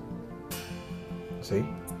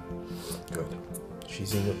 Good.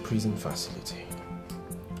 She's in a prison facility.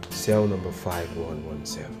 Cell number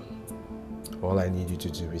 5117. All I need you to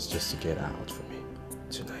do is just to get her out for me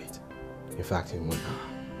tonight. In fact, in 1 hour.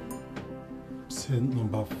 Cell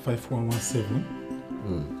number 5117?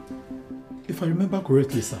 If I remember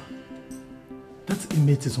correctly, sir, that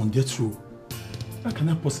inmate is on death row. How can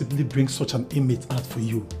I possibly bring such an inmate out for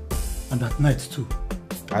you? And at night too?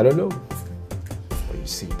 I don't know. But you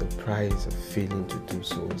see, the price of failing to do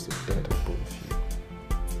so is the death of both of you.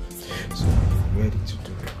 So I'm ready to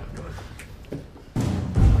do it.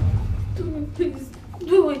 Please,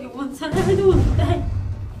 do what you want, sir. I don't want to die.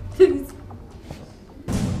 Please.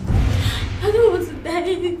 I don't want to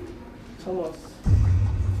die. Thomas,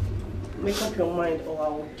 make up your mind or I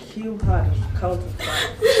will kill her at the count of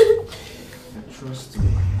 5. Trust me,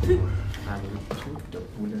 I will put the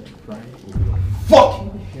bullet right in your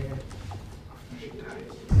fucking head after she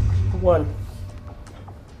dies. 1,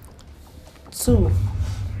 2,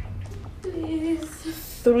 Please.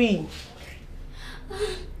 3,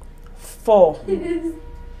 4,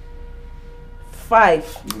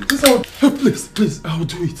 5. Please, I'll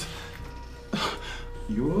do it.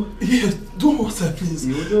 You will? Yeah, don't hurt her, please.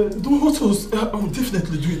 You will do it? Don't hurt us. I will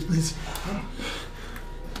definitely do it, please.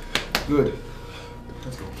 Good.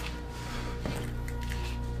 Let's go.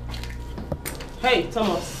 Hey,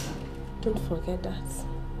 Thomas. Don't forget that.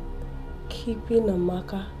 Keeping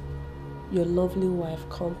Amaka, your lovely wife,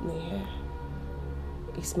 company here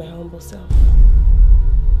is my humble self.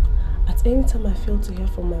 At any time I fail to hear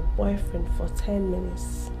from my boyfriend for 10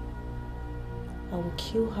 minutes, I will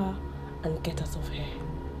kill her and get out of here.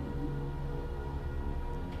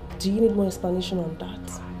 Do you need more explanation on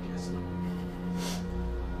that? Yes.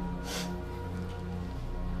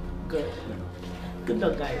 Good. Good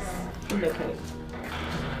luck, guys. Good luck, honey.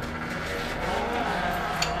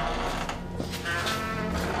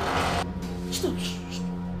 Stop.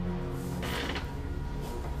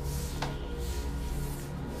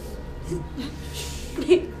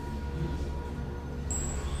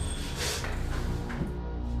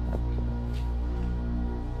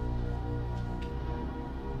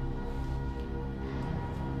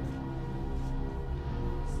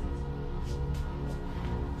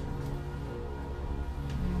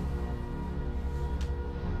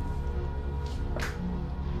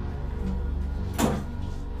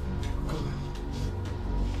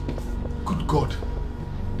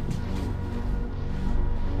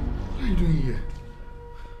 you doing here?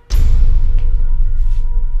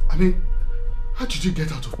 I mean, how did you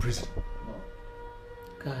get out of prison?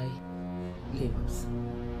 Guy, leave us.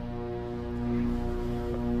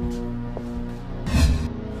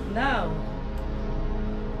 Now,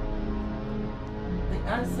 the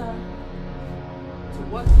answer to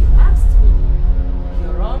what you asked me,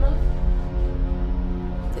 Your Honor,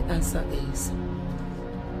 the answer is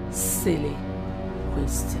silly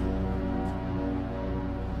question.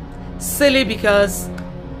 Silly because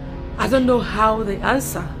I don't know how the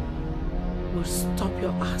answer will stop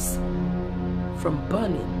your ass from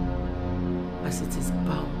burning, as it is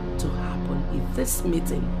bound to happen if this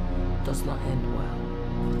meeting does not end well.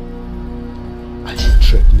 Are you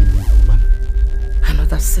threatening me, woman?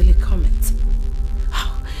 Another silly comment.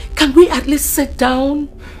 Can we at least sit down?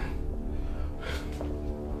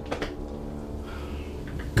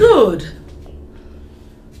 Good.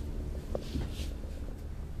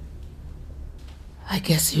 I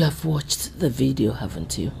guess you have watched the video,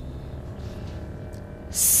 haven't you?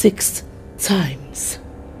 6 times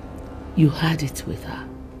you had it with her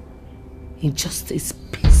in just a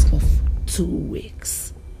space of 2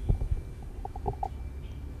 weeks.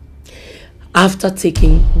 After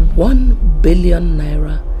taking 1 billion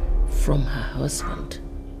naira from her husband,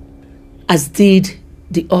 as did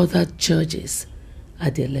the other judges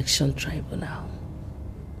at the election tribunal.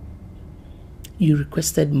 You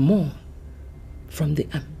requested more from the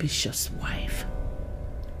ambitious wife.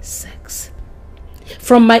 Sex.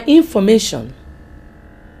 From my information,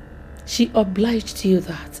 she obliged you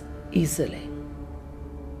that easily.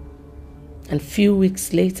 And few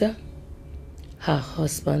weeks later, her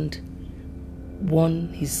husband won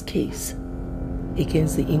his case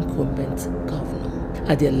against the incumbent governor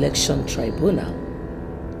at the election tribunal.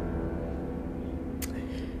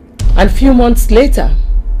 And few months later,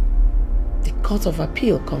 the Court of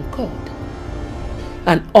Appeal concurred,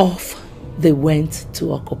 and off they went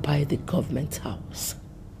to occupy the government house.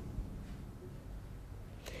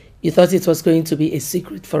 You thought it was going to be a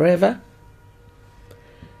secret forever?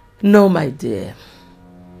 No, my dear.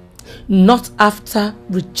 Not after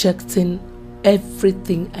rejecting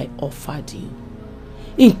everything I offered you,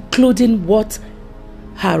 including what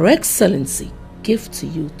Her Excellency gave to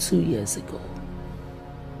you 2 years ago.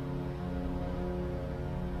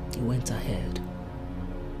 You went ahead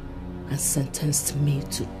and sentenced me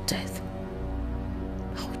to death.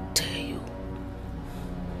 How dare you?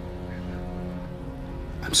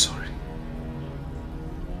 I'm sorry.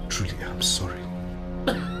 Truly, I'm sorry.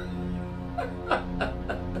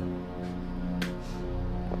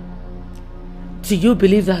 Do you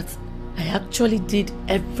believe that I actually did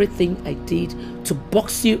everything I did to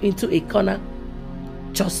box you into a corner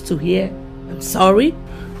just to hear I'm sorry?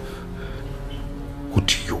 What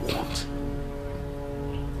do you want?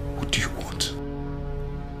 What do you want?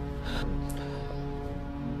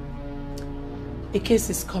 A case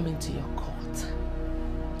is coming to your court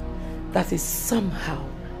that is somehow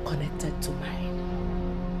connected to mine.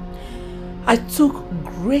 I took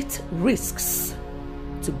great risks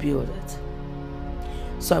to build it.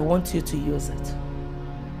 So I want you to use it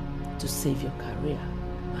to save your career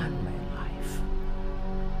and my life.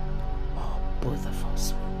 Or both of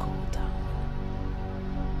us will go down.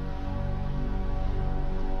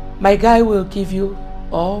 My guy will give you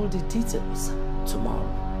all the details tomorrow.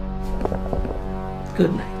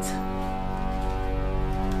 Good night.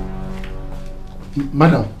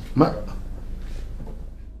 Madam,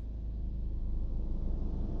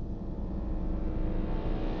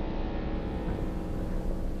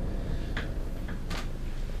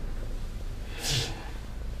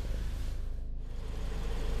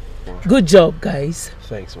 Good job, guys.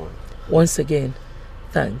 Thanks, man. Once again,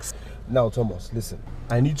 thanks. Now, Thomas, listen.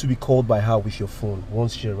 I need to be called by her with your phone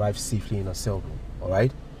once she arrives safely in her cell room,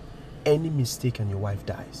 alright? Any mistake and your wife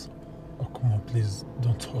dies. Oh, come on, please.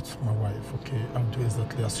 Don't hurt my wife, okay? I'll do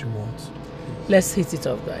exactly as you want. Let's hit it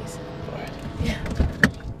off, guys. Alright. Yeah.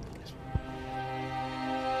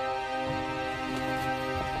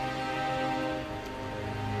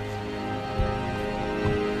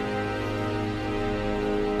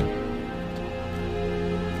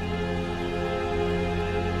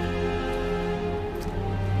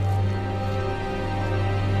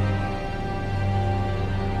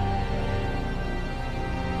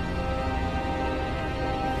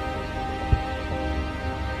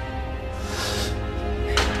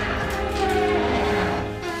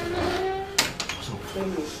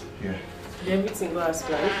 Everything goes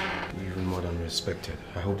right. Even more than expected.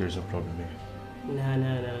 I hope there's no problem here.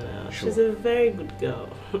 No. Sure. She's a very good girl.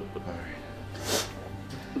 Alright.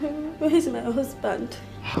 Where is my husband?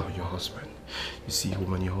 Oh, your husband? You see,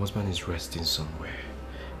 woman, your husband is resting somewhere.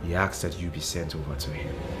 He asked that you be sent over to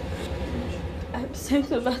him. I'm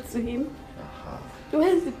sent over to him?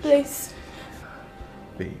 Where's the place?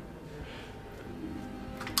 Babe.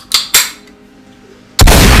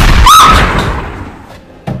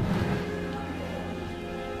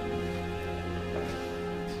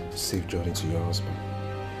 Safe journey to your husband.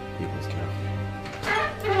 Be with careful.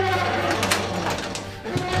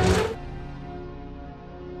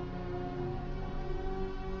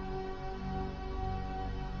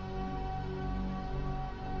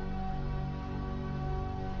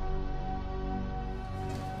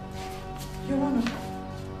 Your Honor,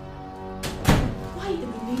 why in the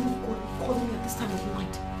name of God are you calling me at this time of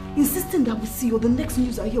night? Insisting that we see you, or the next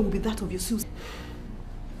news I hear will be that of your Susan.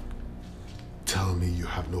 Tell me you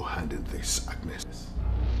have no hand in this, Agnes.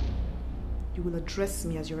 You will address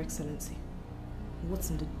me as Your Excellency. What's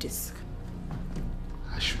in the disc?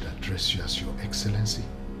 I should address you as Your Excellency.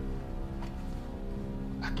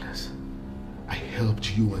 Agnes, I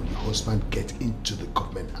helped you and your husband get into the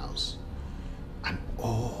government house. And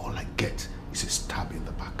all I get is a stab in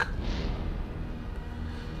the back.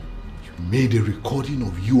 You made a recording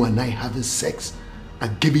of you and I having sex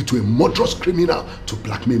and gave it to a murderous criminal to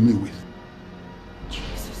blackmail me with.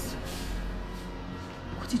 Jesus.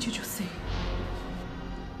 What did you just say?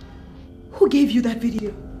 Who gave you that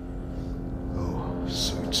video? Oh,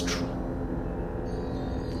 so it's true.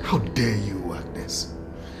 How dare you, Agnes?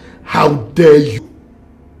 How dare you?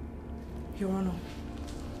 Your Honor,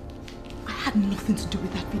 I had nothing to do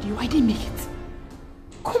with that video. I didn't make it.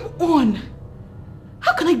 Come on.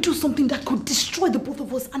 How can I do something that could destroy the both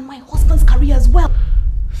of us and my husband's career as well?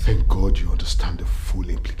 Thank God you understand the full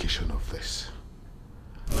implication of this.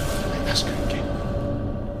 I ask you again,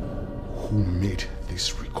 who made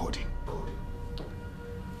this recording?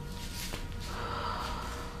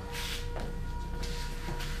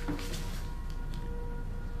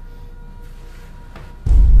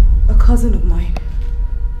 A cousin of mine.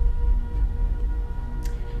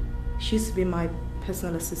 She used to be my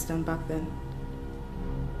personal assistant back then.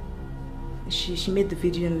 She made the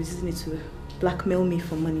video and was using it to blackmail me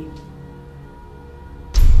for money.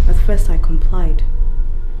 At first I complied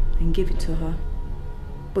and gave it to her.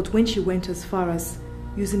 But when she went as far as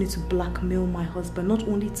using it to blackmail my husband, not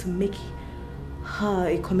only to make her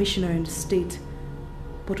a commissioner in the state,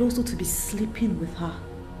 but also to be sleeping with her,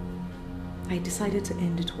 I decided to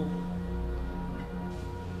end it all.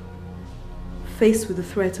 Faced with the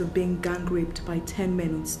threat of being gang raped by 10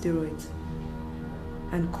 men on steroids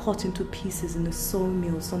and cut into pieces in a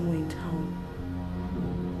sawmill somewhere in town,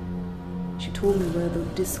 she told me where the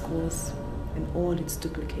disc was and all its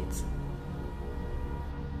duplicates.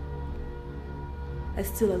 I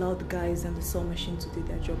still allowed the guys and the saw machine to do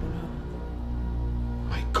their job on her.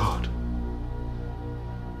 My God.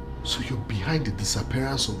 So you're behind the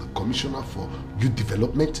disappearance of the Commissioner for Youth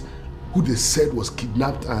Development, who they said was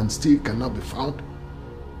kidnapped and still cannot be found?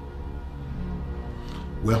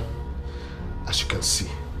 Well, as you can see,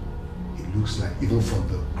 it looks like even from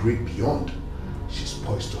the great beyond, she's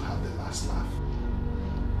poised to have the last laugh.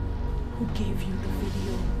 Who gave you the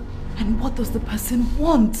video? And what does the person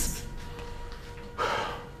want?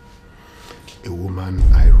 A woman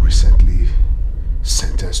I recently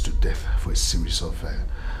sentenced to death for a series of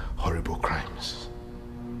horrible crimes.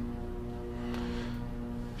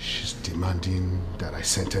 She's demanding that I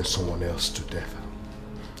sentence someone else to death.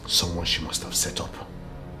 Someone she must have set up.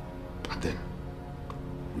 And then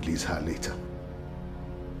release her later.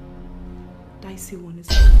 Dicey one is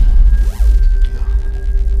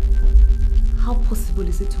How possible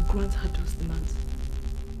is it to grant her those demands?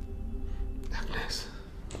 Agnes,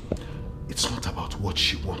 it's not about what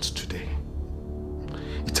she wants today.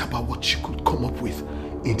 It's about what she could come up with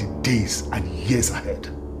in the days and years ahead.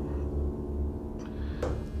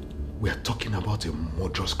 We are talking about a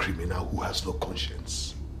murderous criminal who has no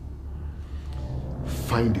conscience.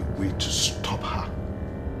 Find a way to stop her,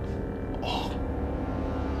 or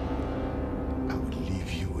I will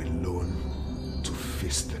leave you alone to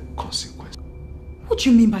face the consequence. What do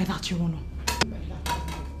you mean by that, Your Honor?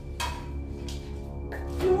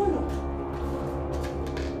 Your Honor.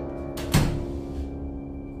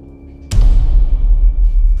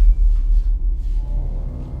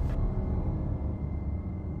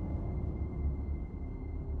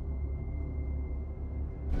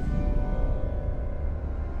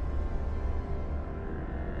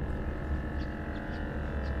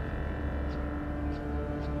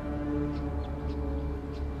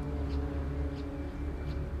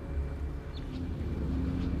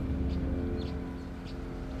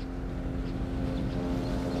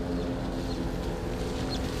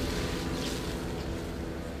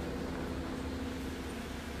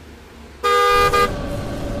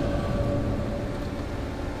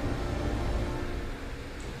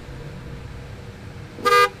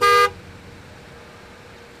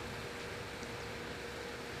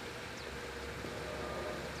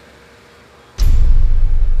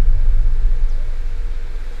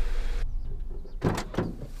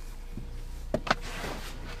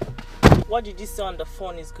 What did you say on the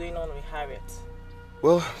phone is going on with Harriet?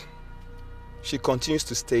 Well, she continues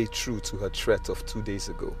to stay true to her threat of 2 days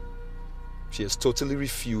ago. She has totally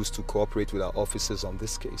refused to cooperate with our officers on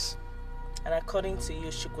this case. And according to you,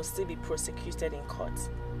 she could still be prosecuted in court.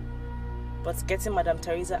 But getting Madame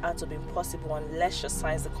Teresa out will be impossible unless she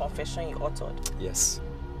signs the confession you authored. Yes.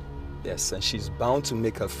 Yes, and she's bound to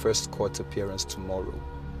make her first court appearance tomorrow.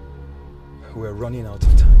 We're running out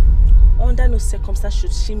of time. Under no circumstance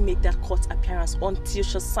should she make that court appearance until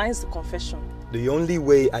she signs the confession. The only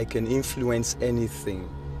way I can influence anything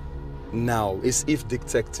now is if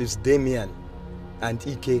detectives Damien and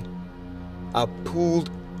Ike are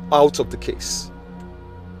pulled out of the case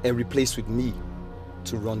and replaced with me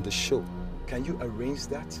to run the show. Can you arrange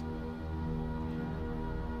that?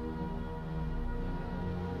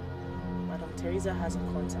 Madame Teresa has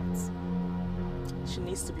her contacts. She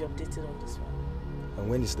needs to be updated on this one. And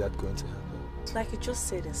when is that going to happen? Like you just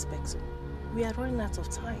said, Inspector, we are running out of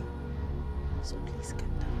time. So please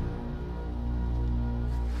get down.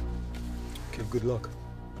 Okay, good luck.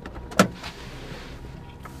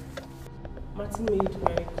 Martin made it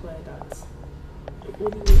very clear that the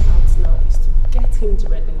only way out now is to get him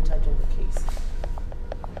directly in charge of the case.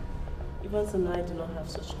 Evans and I do not have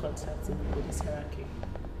such contacts in the police hierarchy.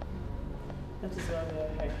 That is why we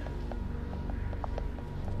are here.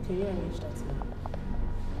 Can you arrange that now?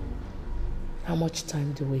 How much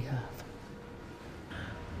time do we have?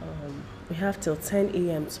 We have till 10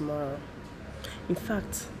 a.m. tomorrow. In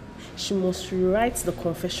fact, she must write the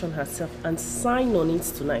confession herself and sign on it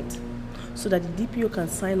tonight, so that the DPO can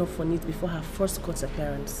sign off on it before her first court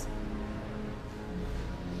appearance.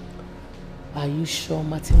 Are you sure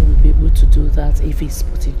Martin will be able to do that if he's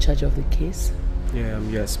put in charge of the case? Yeah,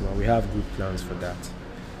 yes, ma. We have good plans for that.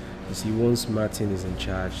 You see, once Martin is in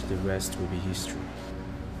charge, the rest will be history.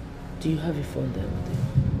 Do you have a phone there with you?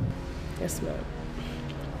 Yes, ma'am.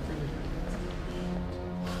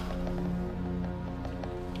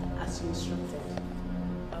 As you instructed,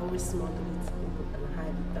 I always smuggle it and hide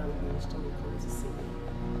it down here each time you come to see me.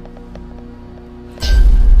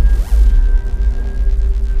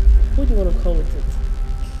 Who do you want to call with it?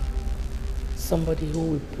 Somebody who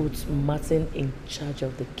will put Martin in charge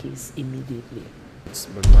of the case immediately.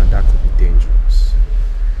 But man, that could be dangerous.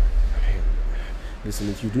 I mean, listen,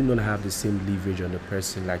 if you do not have the same leverage on the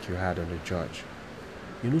person like you had on the judge,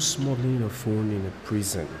 you know, smuggling a phone in a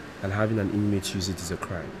prison and having an inmate use it is a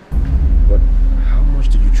crime. But how much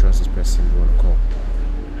do you trust this person you want to call?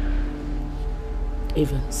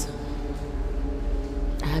 Evans,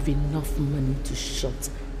 I have enough money to shut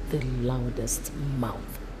the loudest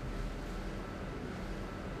mouth.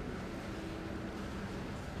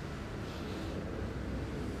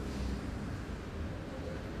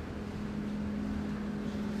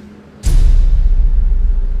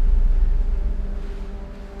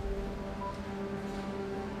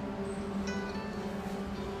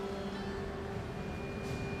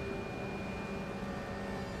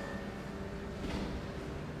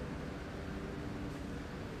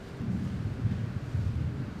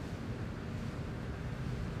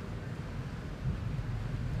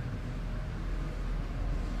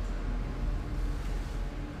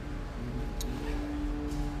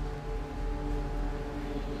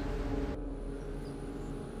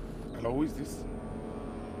 Hello, who is this?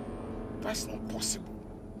 That's not possible.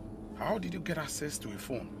 How did you get access to a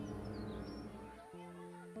phone?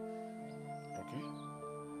 Okay.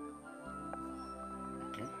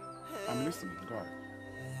 Okay. I'm listening. Go ahead.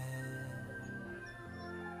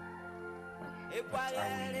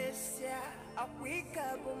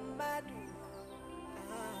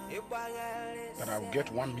 That I will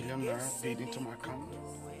get 1 million naira paid into my account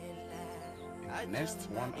in the next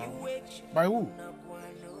 1 hour. By who?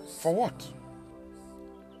 For what?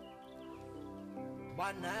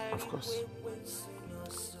 Of course.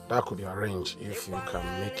 That could be arranged if you can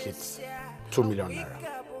make it 2 million naira.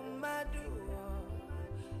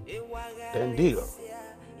 Then deal.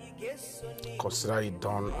 Consider it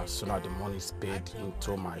done as soon as the money is paid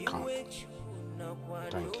into my account.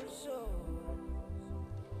 Thank you.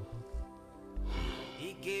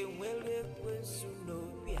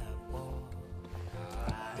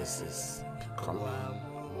 This is becoming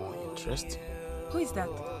more interesting. Who is that?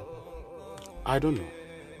 I don't know.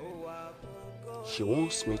 She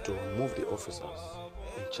wants me to remove the officers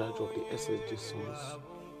in charge of the SSG Sons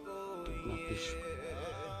kidnapping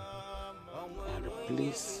and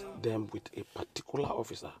replace them with a particular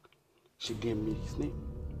officer. She gave me his name.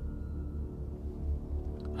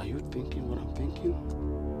 Are you thinking what I'm thinking?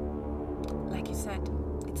 Like you said,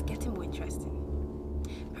 it's getting more interesting.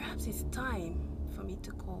 Perhaps it's time for me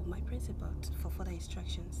to call my principal for further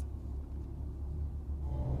instructions.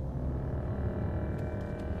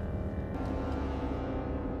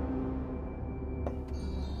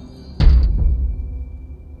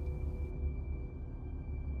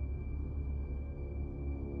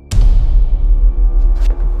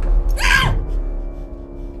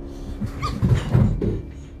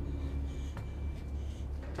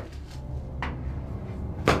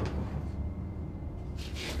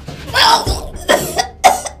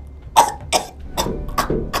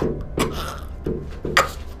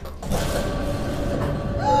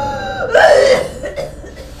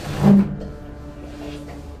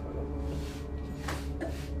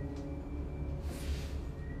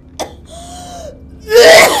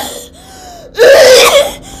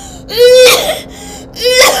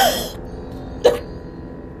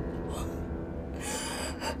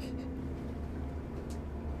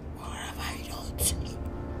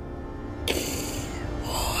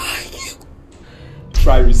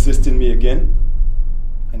 try resisting me again,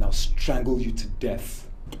 and I'll strangle you to death.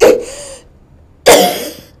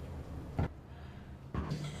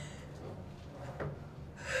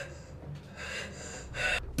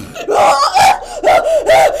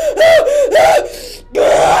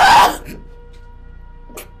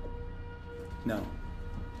 Now,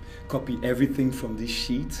 copy everything from this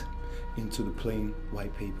sheet into the plain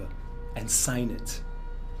white paper and sign it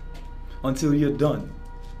until you're done.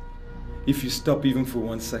 If you stop even for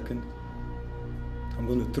 1 second, I'm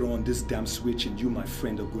going to throw on this damn switch and you, my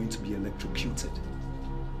friend, are going to be electrocuted.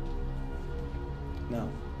 Now,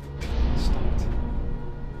 start.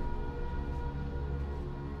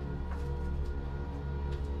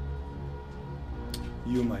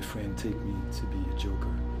 You, my friend, take me to be a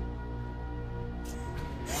joker.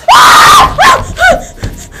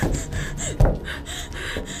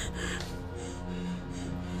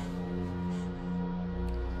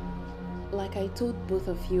 Like I told both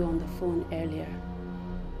of you on the phone earlier,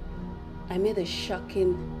 I made a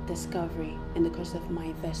shocking discovery in the course of my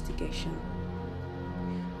investigation.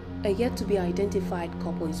 A yet-to-be-identified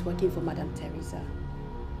couple is working for Madam Teresa.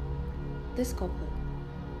 This couple,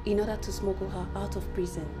 in order to smuggle her out of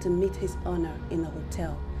prison to meet his honor in a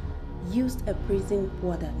hotel, used a prison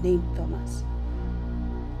warder named Thomas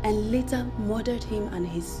and later murdered him and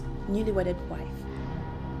his newly wedded wife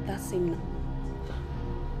that same night.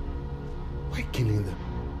 Why killing them?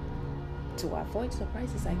 To avoid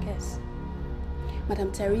surprises, I guess.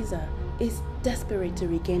 Madam Teresa is desperate to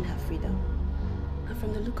regain her freedom. And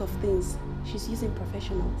from the look of things, she's using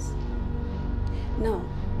professionals. Now,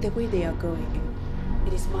 the way they are going,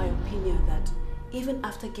 it is my opinion that even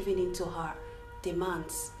after giving in to her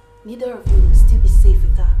demands, neither of you will still be safe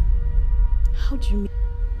with her. How do you mean?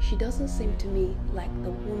 She doesn't seem to me like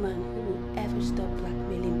the woman who will ever stop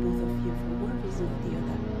blackmailing both of you for one reason or the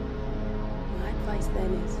other. My advice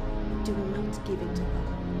then is, do not give in to her.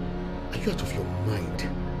 Are you out of your mind?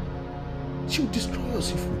 She will destroy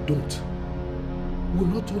us if we don't. We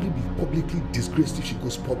will not only be publicly disgraced if she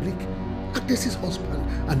goes public, Agnes's husband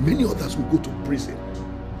and many others will go to prison.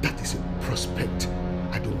 That is a prospect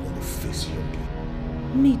I don't want to face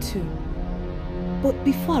youngly. Me too. But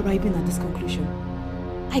before arriving at this conclusion,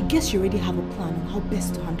 I guess you already have a plan on how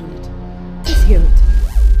best to handle it. Let's hear it.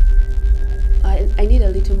 I need a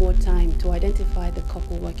little more time to identify the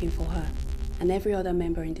couple working for her and every other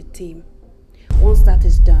member in the team. Once that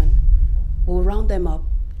is done, we'll round them up,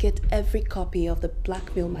 get every copy of the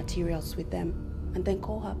blackmail materials with them, and then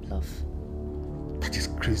call her bluff. That is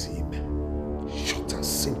crazy, man. Short and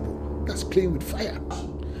simple. That's playing with fire.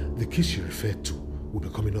 The case you referred to will be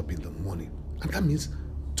coming up in the morning, and that means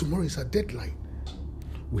tomorrow is our deadline.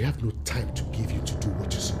 We have no time to give you to do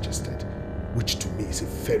what you suggested, which to me is a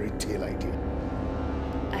fairy tale idea.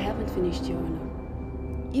 I haven't finished, Your Honor.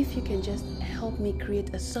 If you can just help me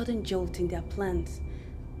create a sudden jolt in their plans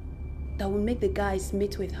that will make the guys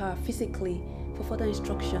meet with her physically for further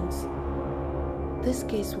instructions, this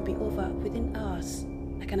case will be over within hours.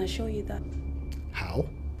 I can assure you that. How?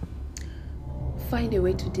 Find a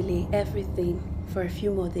way to delay everything for a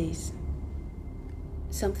few more days.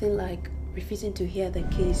 Something like refusing to hear the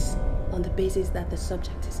case on the basis that the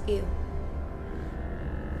subject is ill.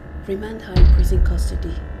 Remand her in prison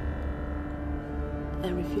custody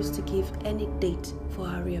and refuse to give any date for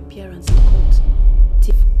her reappearance in court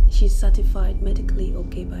till she's certified medically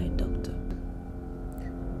okay by a doctor.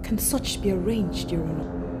 Can such be arranged, Your Honor?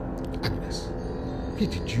 Agnes, where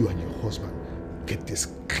did you and your husband get this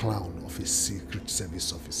clown of a secret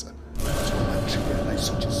service officer to come and trivialize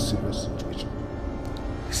such a serious situation?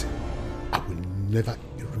 Listen, I will never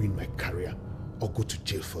ruin my career or go to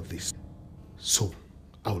jail for this. So,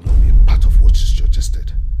 I will not be a part of what you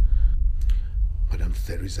suggested. Madam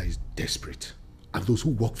Teresa is desperate, and those who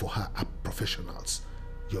work for her are professionals.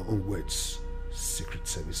 Your own words, secret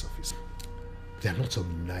service officer. They are not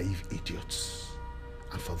some naive idiots.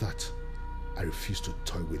 And for that, I refuse to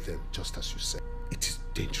toy with them, just as you said. It is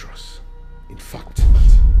dangerous. In fact,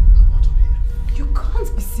 I'm out of here. You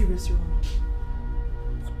can't be serious, Your Honor.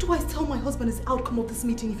 What do I tell my husband is the outcome of this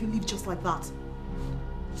meeting if you leave just like that?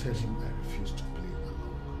 Tell him I refuse to play along.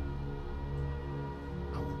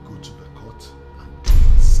 I will go to the court and do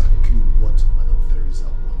exactly what Madam Teresa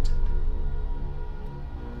wanted.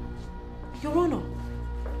 Your Honor!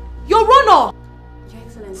 Your Honor! Your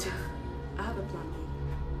Excellency, I have a plan.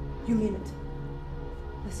 You mean it?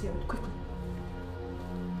 Let's hear it quickly.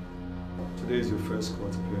 Today is your first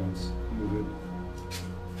court appearance. Move it.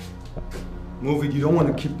 Move it. You don't want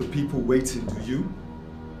to keep the people waiting, do you?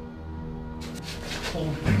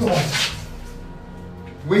 Oh God!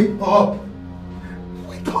 Wake up!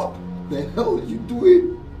 Wake up! the hell are you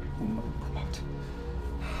doing? Oh my God.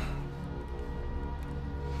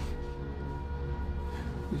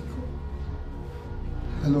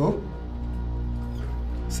 Hello?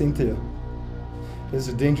 Cynthia, there's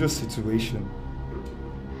a dangerous situation.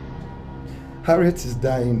 Harriet is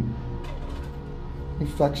dying. In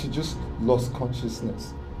fact, she just lost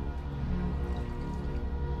consciousness.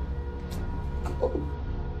 Oh.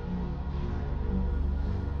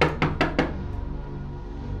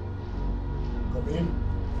 Come in.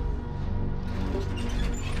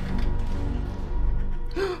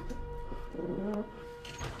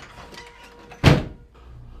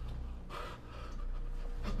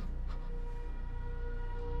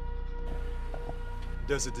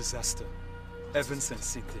 There's a disaster. Evans and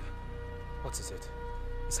Cynthia. What is it?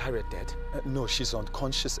 Is Harriet dead? No, she's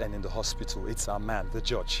unconscious and in the hospital. It's our man, the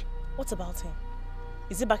judge. What about him?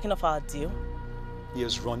 Is he backing off our deal? He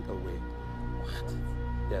has run away. What?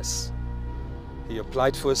 Yes. He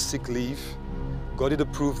applied for a sick leave, got it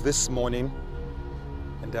approved this morning,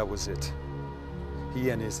 and that was it. He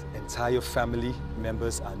and his entire family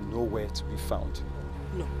members are nowhere to be found.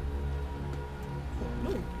 No.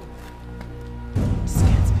 No.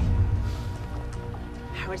 Scares me.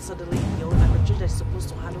 Harriet suddenly ill and the judge that is supposed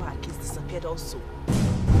to handle her case disappeared also.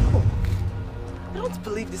 Oh. I don't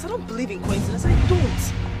believe this. I don't believe in coincidence. I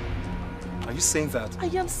don't. Are you saying that? I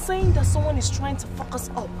am saying that someone is trying to fuck us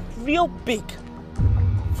up real big.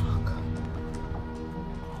 Fuck.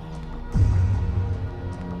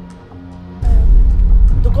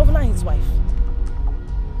 The governor and his wife.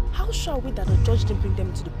 How sure are we that the judge didn't bring them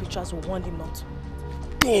into the picture as we warned him not to?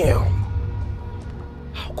 Damn!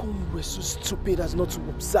 How come we were so stupid as not to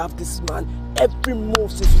observe this man every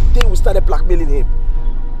move since the day we started blackmailing him?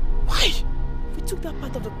 Why? We took that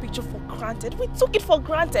part of the picture for granted. We took it for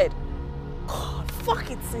granted. God,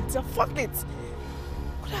 fuck it, Cynthia, fuck it.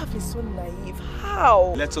 Could I have been so naive?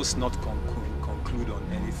 How? Let us not conclude on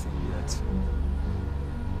anything yet.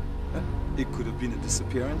 It could have been a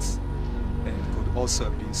disappearance, and it could also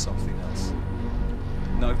have been something else.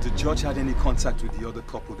 Now, if the judge had any contact with the other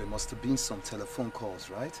couple, there must have been some telephone calls,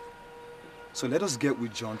 right? So let us get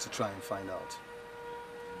with John to try and find out.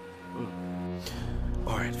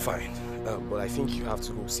 Alright, fine. But I think you have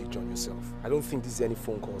to go see John yourself. I don't think this is any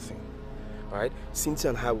phone call thing. Alright?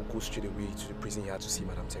 Cynthia and I will go straight away to the prison yard to see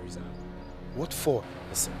Madam Teresa. What for?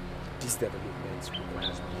 Listen, this development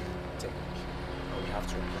requires new technique. And we have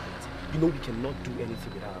to apply it. You know we cannot do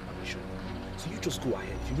anything without our permission. So you just go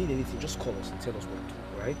ahead. If you need anything, just call us and tell us what to do,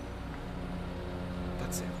 alright?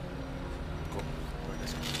 That's it. Go. Alright,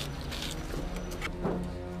 let's go.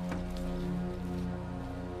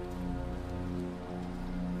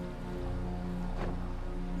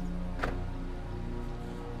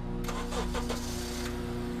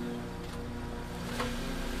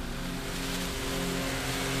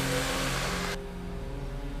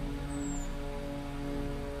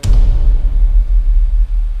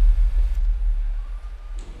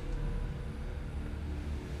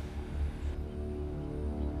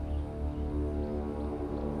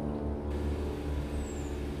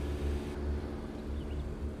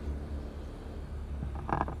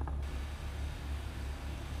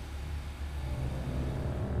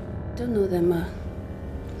 Don't know them,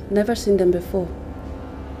 never seen them before.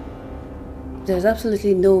 There's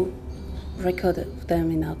absolutely no record of them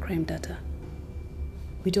in our crime data.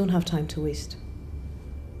 We don't have time to waste.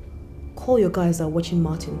 Call your guys that are watching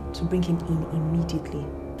Martin to bring him in immediately.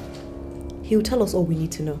 He'll tell us all we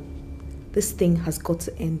need to know. This thing has got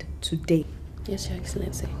to end today. Yes, Your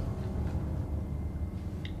Excellency.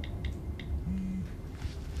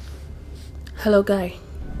 Hello, Guy.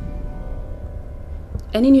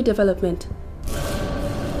 Any new development?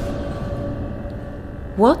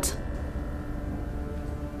 What?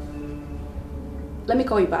 Let me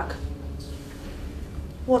call you back.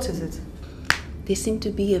 What is it? They seem to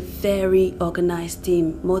be a very organized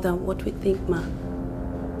team, more than what we think, ma.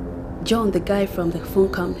 John, the guy from the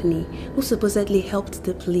phone company, who supposedly helped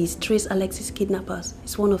the police trace Alex's kidnappers,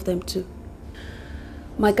 is one of them too.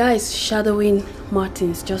 My guys shadowing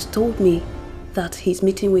Martins just told me that he's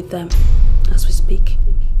meeting with them as we speak.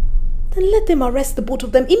 Then let them arrest the both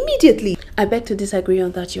of them immediately. I beg to disagree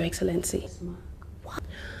on that, Your Excellency. What?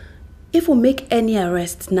 If we make any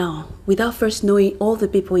arrests now, without first knowing all the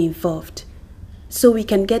people involved, so we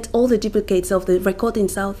can get all the duplicates of the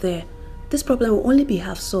recordings out there, this problem will only be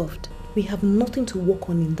half solved. We have nothing to work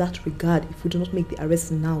on in that regard if we do not make the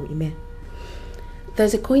arrests now, Ime.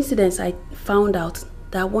 There's a coincidence I found out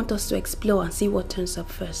that I want us to explore and see what turns up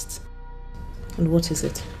first. And what is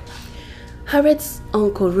it? Harriet's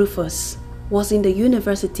uncle Rufus was in the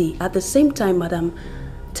university at the same time Madam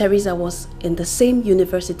Teresa was in the same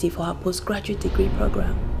university for her postgraduate degree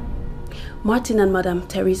program. Martin and Madame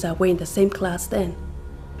Teresa were in the same class then.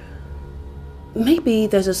 Maybe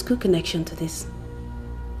there's a school connection to this.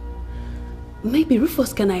 Maybe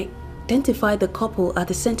Rufus can identify the couple at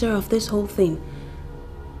the center of this whole thing.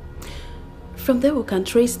 From there we can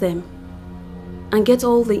trace them and get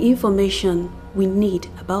all the information we need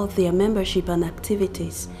about their membership and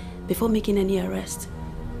activities before making any arrest.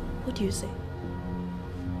 What do you say?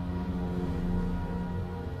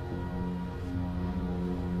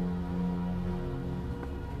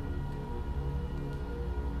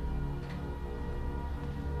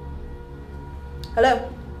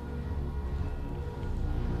 Hello?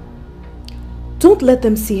 Don't let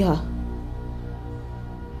them see her.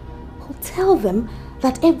 I'll tell them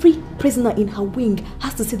that every prisoner in her wing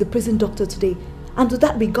has to see the prison doctor today. And to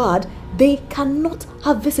that regard, they cannot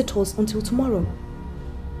have visitors until tomorrow.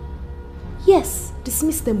 Yes,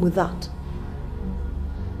 dismiss them with that.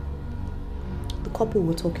 The couple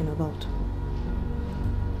we're talking about.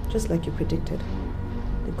 Just like you predicted.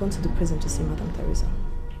 They've gone to the prison to see Madame Teresa.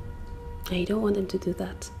 I don't want them to do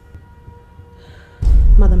that.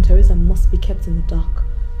 Madame Teresa must be kept in the dark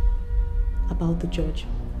about the judge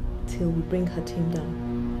till we bring her team down.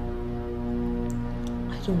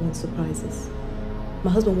 I don't want surprises.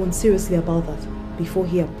 My husband warned seriously about that before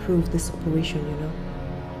he approved this operation, you know.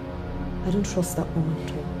 I don't trust that woman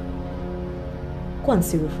at all. Go and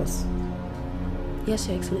see Rufus. Yes,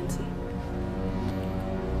 Your Excellency.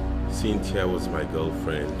 Cynthia was my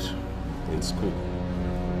girlfriend in school.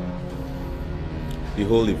 The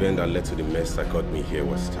whole event that led to the mess that got me here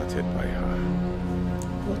was started by her.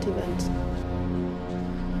 What event?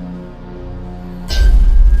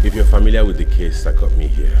 If you're familiar with the case that got me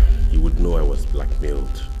here, you would know I was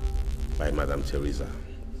blackmailed by Madame Teresa.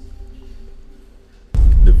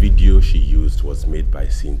 The video she used was made by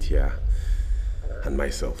Cynthia and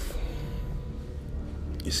myself.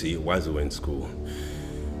 You see, while we were in school,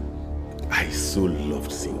 I so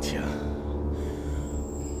loved Cynthia.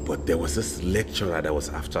 But there was this lecturer that was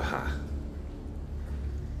after her.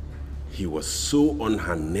 He was so on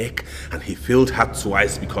her neck and he failed her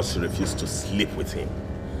twice because she refused to sleep with him.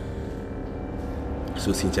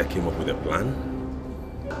 So Cynthia came up with a plan.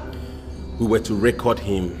 We were to record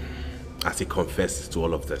him as he confessed to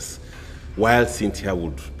all of this, while Cynthia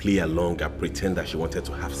would play along and pretend that she wanted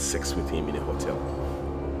to have sex with him in a hotel.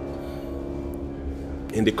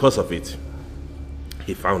 In the course of it,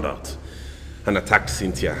 he found out and attacked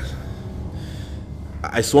Cynthia.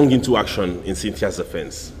 I swung into action in Cynthia's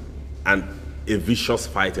defense, and a vicious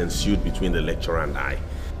fight ensued between the lecturer and I.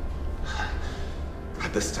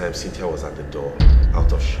 At this time, Cynthia was at the door,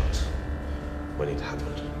 out of shot, when it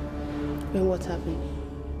happened. When what happened?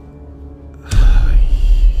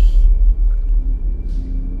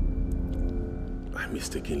 I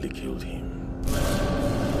mistakenly killed him.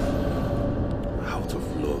 Out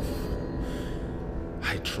of love.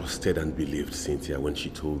 I trusted and believed Cynthia when she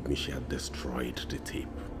told me she had destroyed the tape.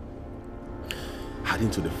 Adding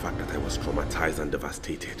to the fact that I was traumatized and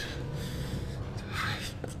devastated.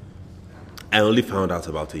 I only found out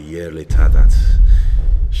about a year later that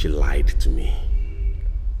she lied to me.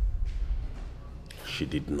 She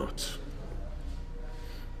did not.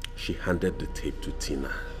 She handed the tape to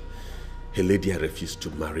Tina, a lady I refused to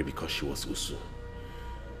marry because she was Usu.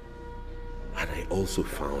 And I also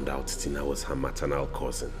found out Tina was her maternal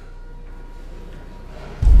cousin.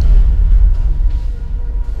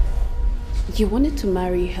 You wanted to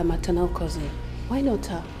marry her maternal cousin. Why not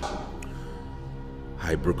her?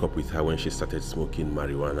 I broke up with her when she started smoking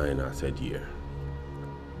marijuana in her 3rd year.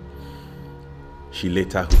 She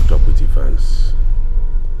later hooked up with Evans.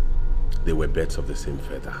 They were birds of the same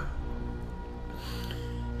feather.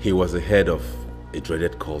 He was the head of a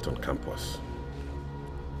dreaded cult on campus.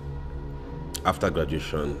 After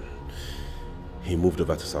graduation, he moved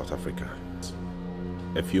over to South Africa.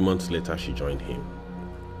 A few months later, she joined him.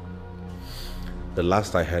 The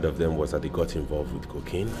last I heard of them was that they got involved with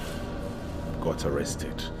cocaine, got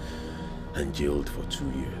arrested, and jailed for 2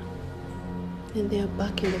 years. And they are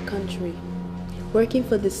back in the country, working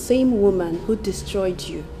for the same woman who destroyed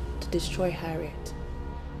you to destroy Harriet.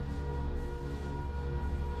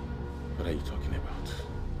 What are you talking about?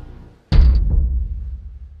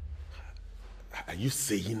 Are you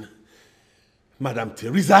saying Madame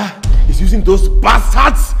Teresa is using those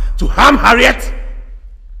bastards to harm Harriet?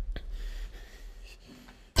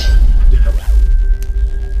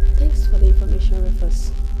 Thanks for the information,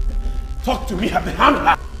 Rufus. Talk to me, have they harmed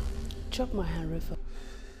her? Drop my hand, Rufus.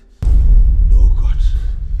 No, God.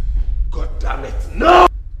 God damn it. No!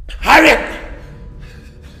 Harriet!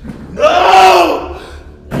 No!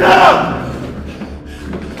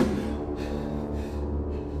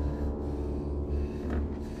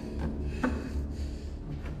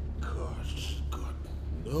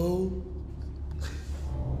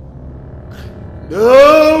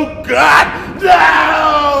 Oh God,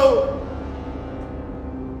 no!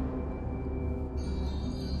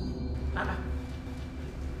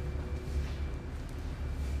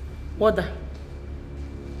 Wada,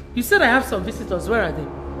 you said I have some visitors. Where are they?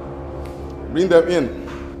 Bring them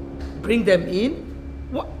in. Bring them in?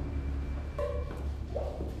 What?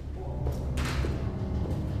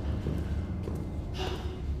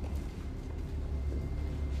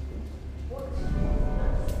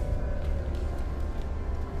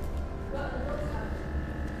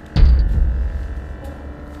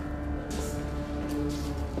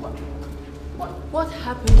 What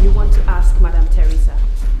happened, you want to ask, Madam Teresa?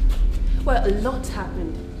 Well, a lot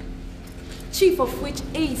happened. Chief of which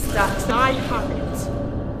is that I have it.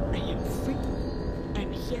 I am free.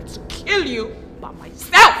 I'm here to kill you by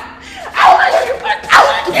myself. I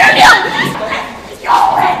will kill you!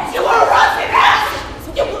 You will rot in hell!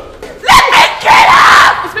 Let me kill her!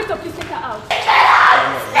 Inspector, please take her out. Kill her!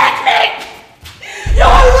 Let me! You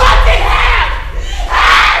will rot in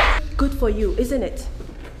hell! Good for you, isn't it?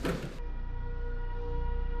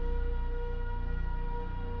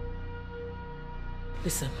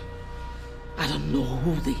 Listen, I don't know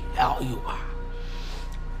who the hell you are,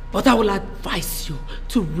 but I will advise you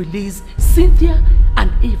to release Cynthia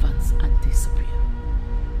and Evans and disappear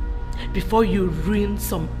before you ruin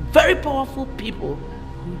some very powerful people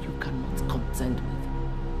who you cannot contend with.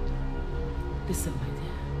 Listen, my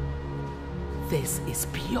dear, this is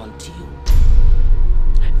beyond you.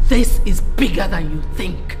 This is bigger than you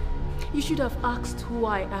think. You should have asked who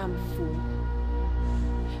I am, fool.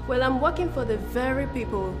 Well, I'm working for the very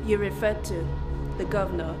people you referred to. The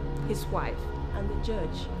governor, his wife, and the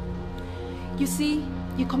judge. You see,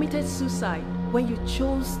 you committed suicide when you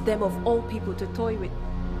chose them of all people to toy with.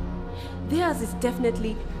 Theirs is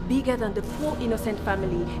definitely bigger than the poor innocent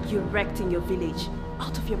family you wrecked in your village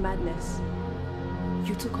out of your madness.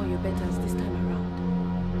 You took on your betters this time around.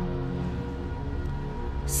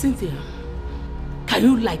 Cynthia, can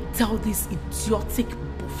you tell this idiotic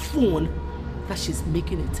buffoon that she's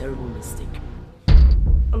making a terrible mistake?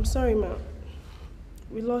 I'm sorry, ma'am.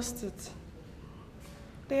 We lost it.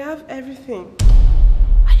 They have everything.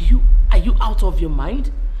 Are you out of your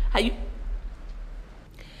mind? Are you...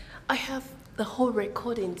 I have the whole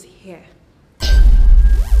recordings here.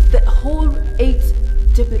 The whole 8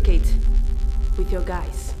 duplicate with your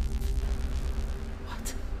guys.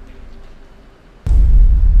 What?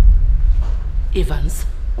 Evans?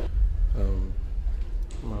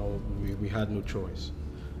 We had no choice.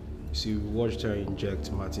 You see, we watched her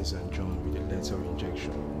inject Martins and John with a lethal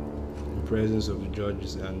injection in presence of the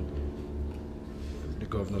judges and the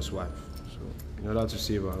governor's wife. So, in order to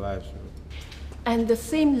save our lives. And the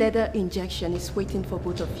same leather injection is waiting for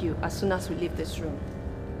both of you as soon as we leave this room.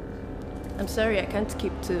 I'm sorry I can't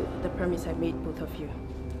keep to the promise I made both of you.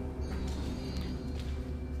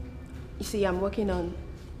 You see, I'm working on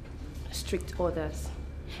strict orders.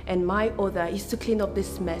 And my order is to clean up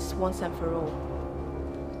this mess once and for all.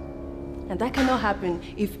 And that cannot happen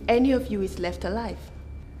if any of you is left alive.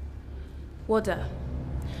 Wada,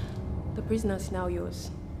 the prisoner is now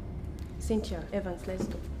yours. Cynthia, Evans, let's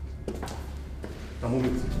go. I'm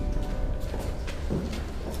moving.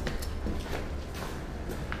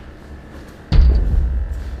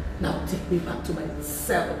 Now take me back to my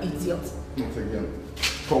cell, idiot. Not again.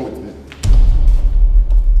 Come with me.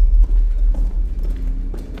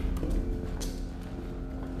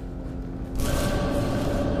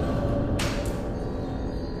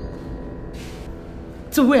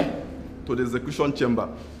 To where? To the execution chamber.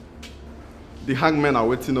 The hangmen are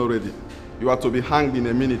waiting already. You are to be hanged in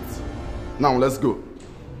a minute. Now let's go.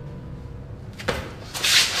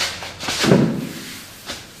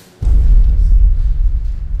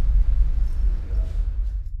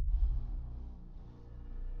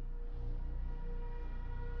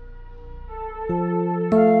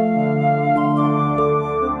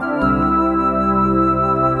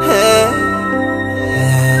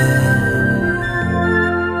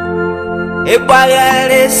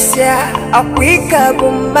 Ikwagalesia akwika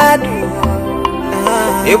bumadu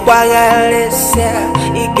Ikwagalesia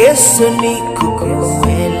igeso ni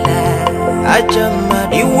kukuwela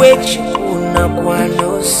Ajama iwechi kuna kwa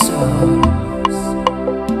noso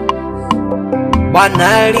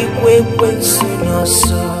Banali kwekwe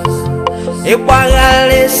nsunoso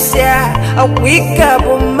Ikwagalesia akwika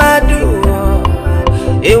bumadu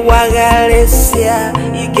Ikwagalesia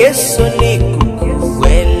igeso ni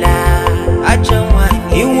kukuwela Ajama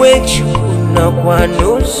iwechi kuna kwa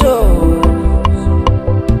noso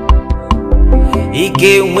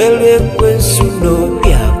Ike mwele kwensu no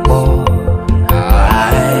biapo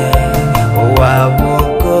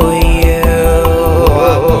Wabunko yo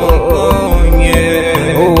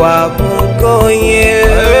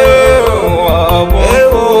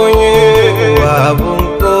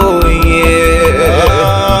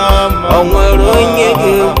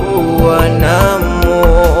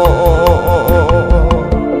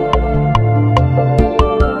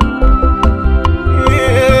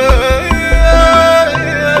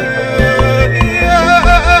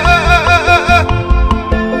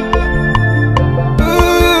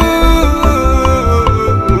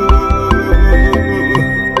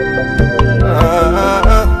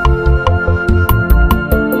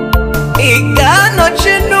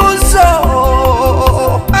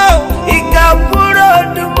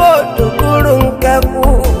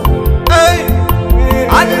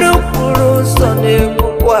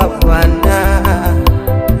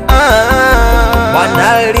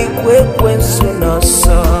ekwensu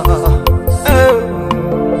n'ọsọ.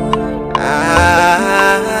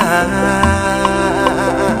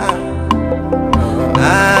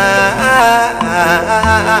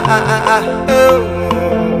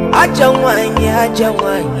 Aja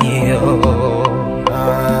nwanyị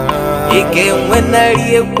ike nwenarị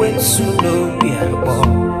ekwensu n'obi abụọ.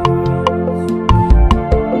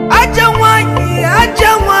 Aja nwanyị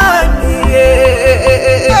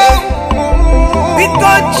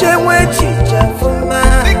biko chewe echiche ọfụma,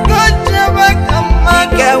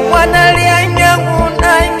 ike nwanarị anyanwụ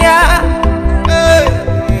n'anya,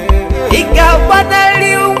 ike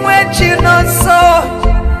gbanarị uwe chi n'ọsọ,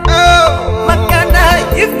 maka na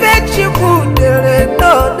ife chi butere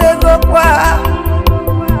n'odegokwa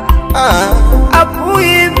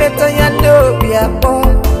apụghị imetọ ya n'obi abụọ.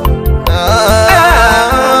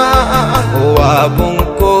 Ụwa bụ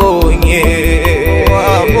nke onye,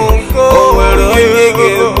 o nwere onye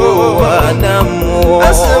ga-ebu ụwa na mmụọ.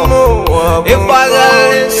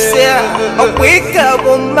 Ịgbagharịsịa ọkwa ike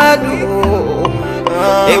bụ mmadụ,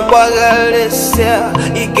 ịgbagharịsịa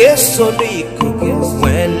ị ga-eso n'ikuku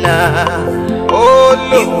nwela.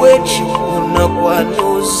 Iwe Chukwu nọkwa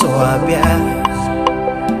n'ụzọ abịa,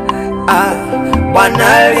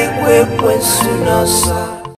 gbanarịkwa ekwensu n'ọsọ.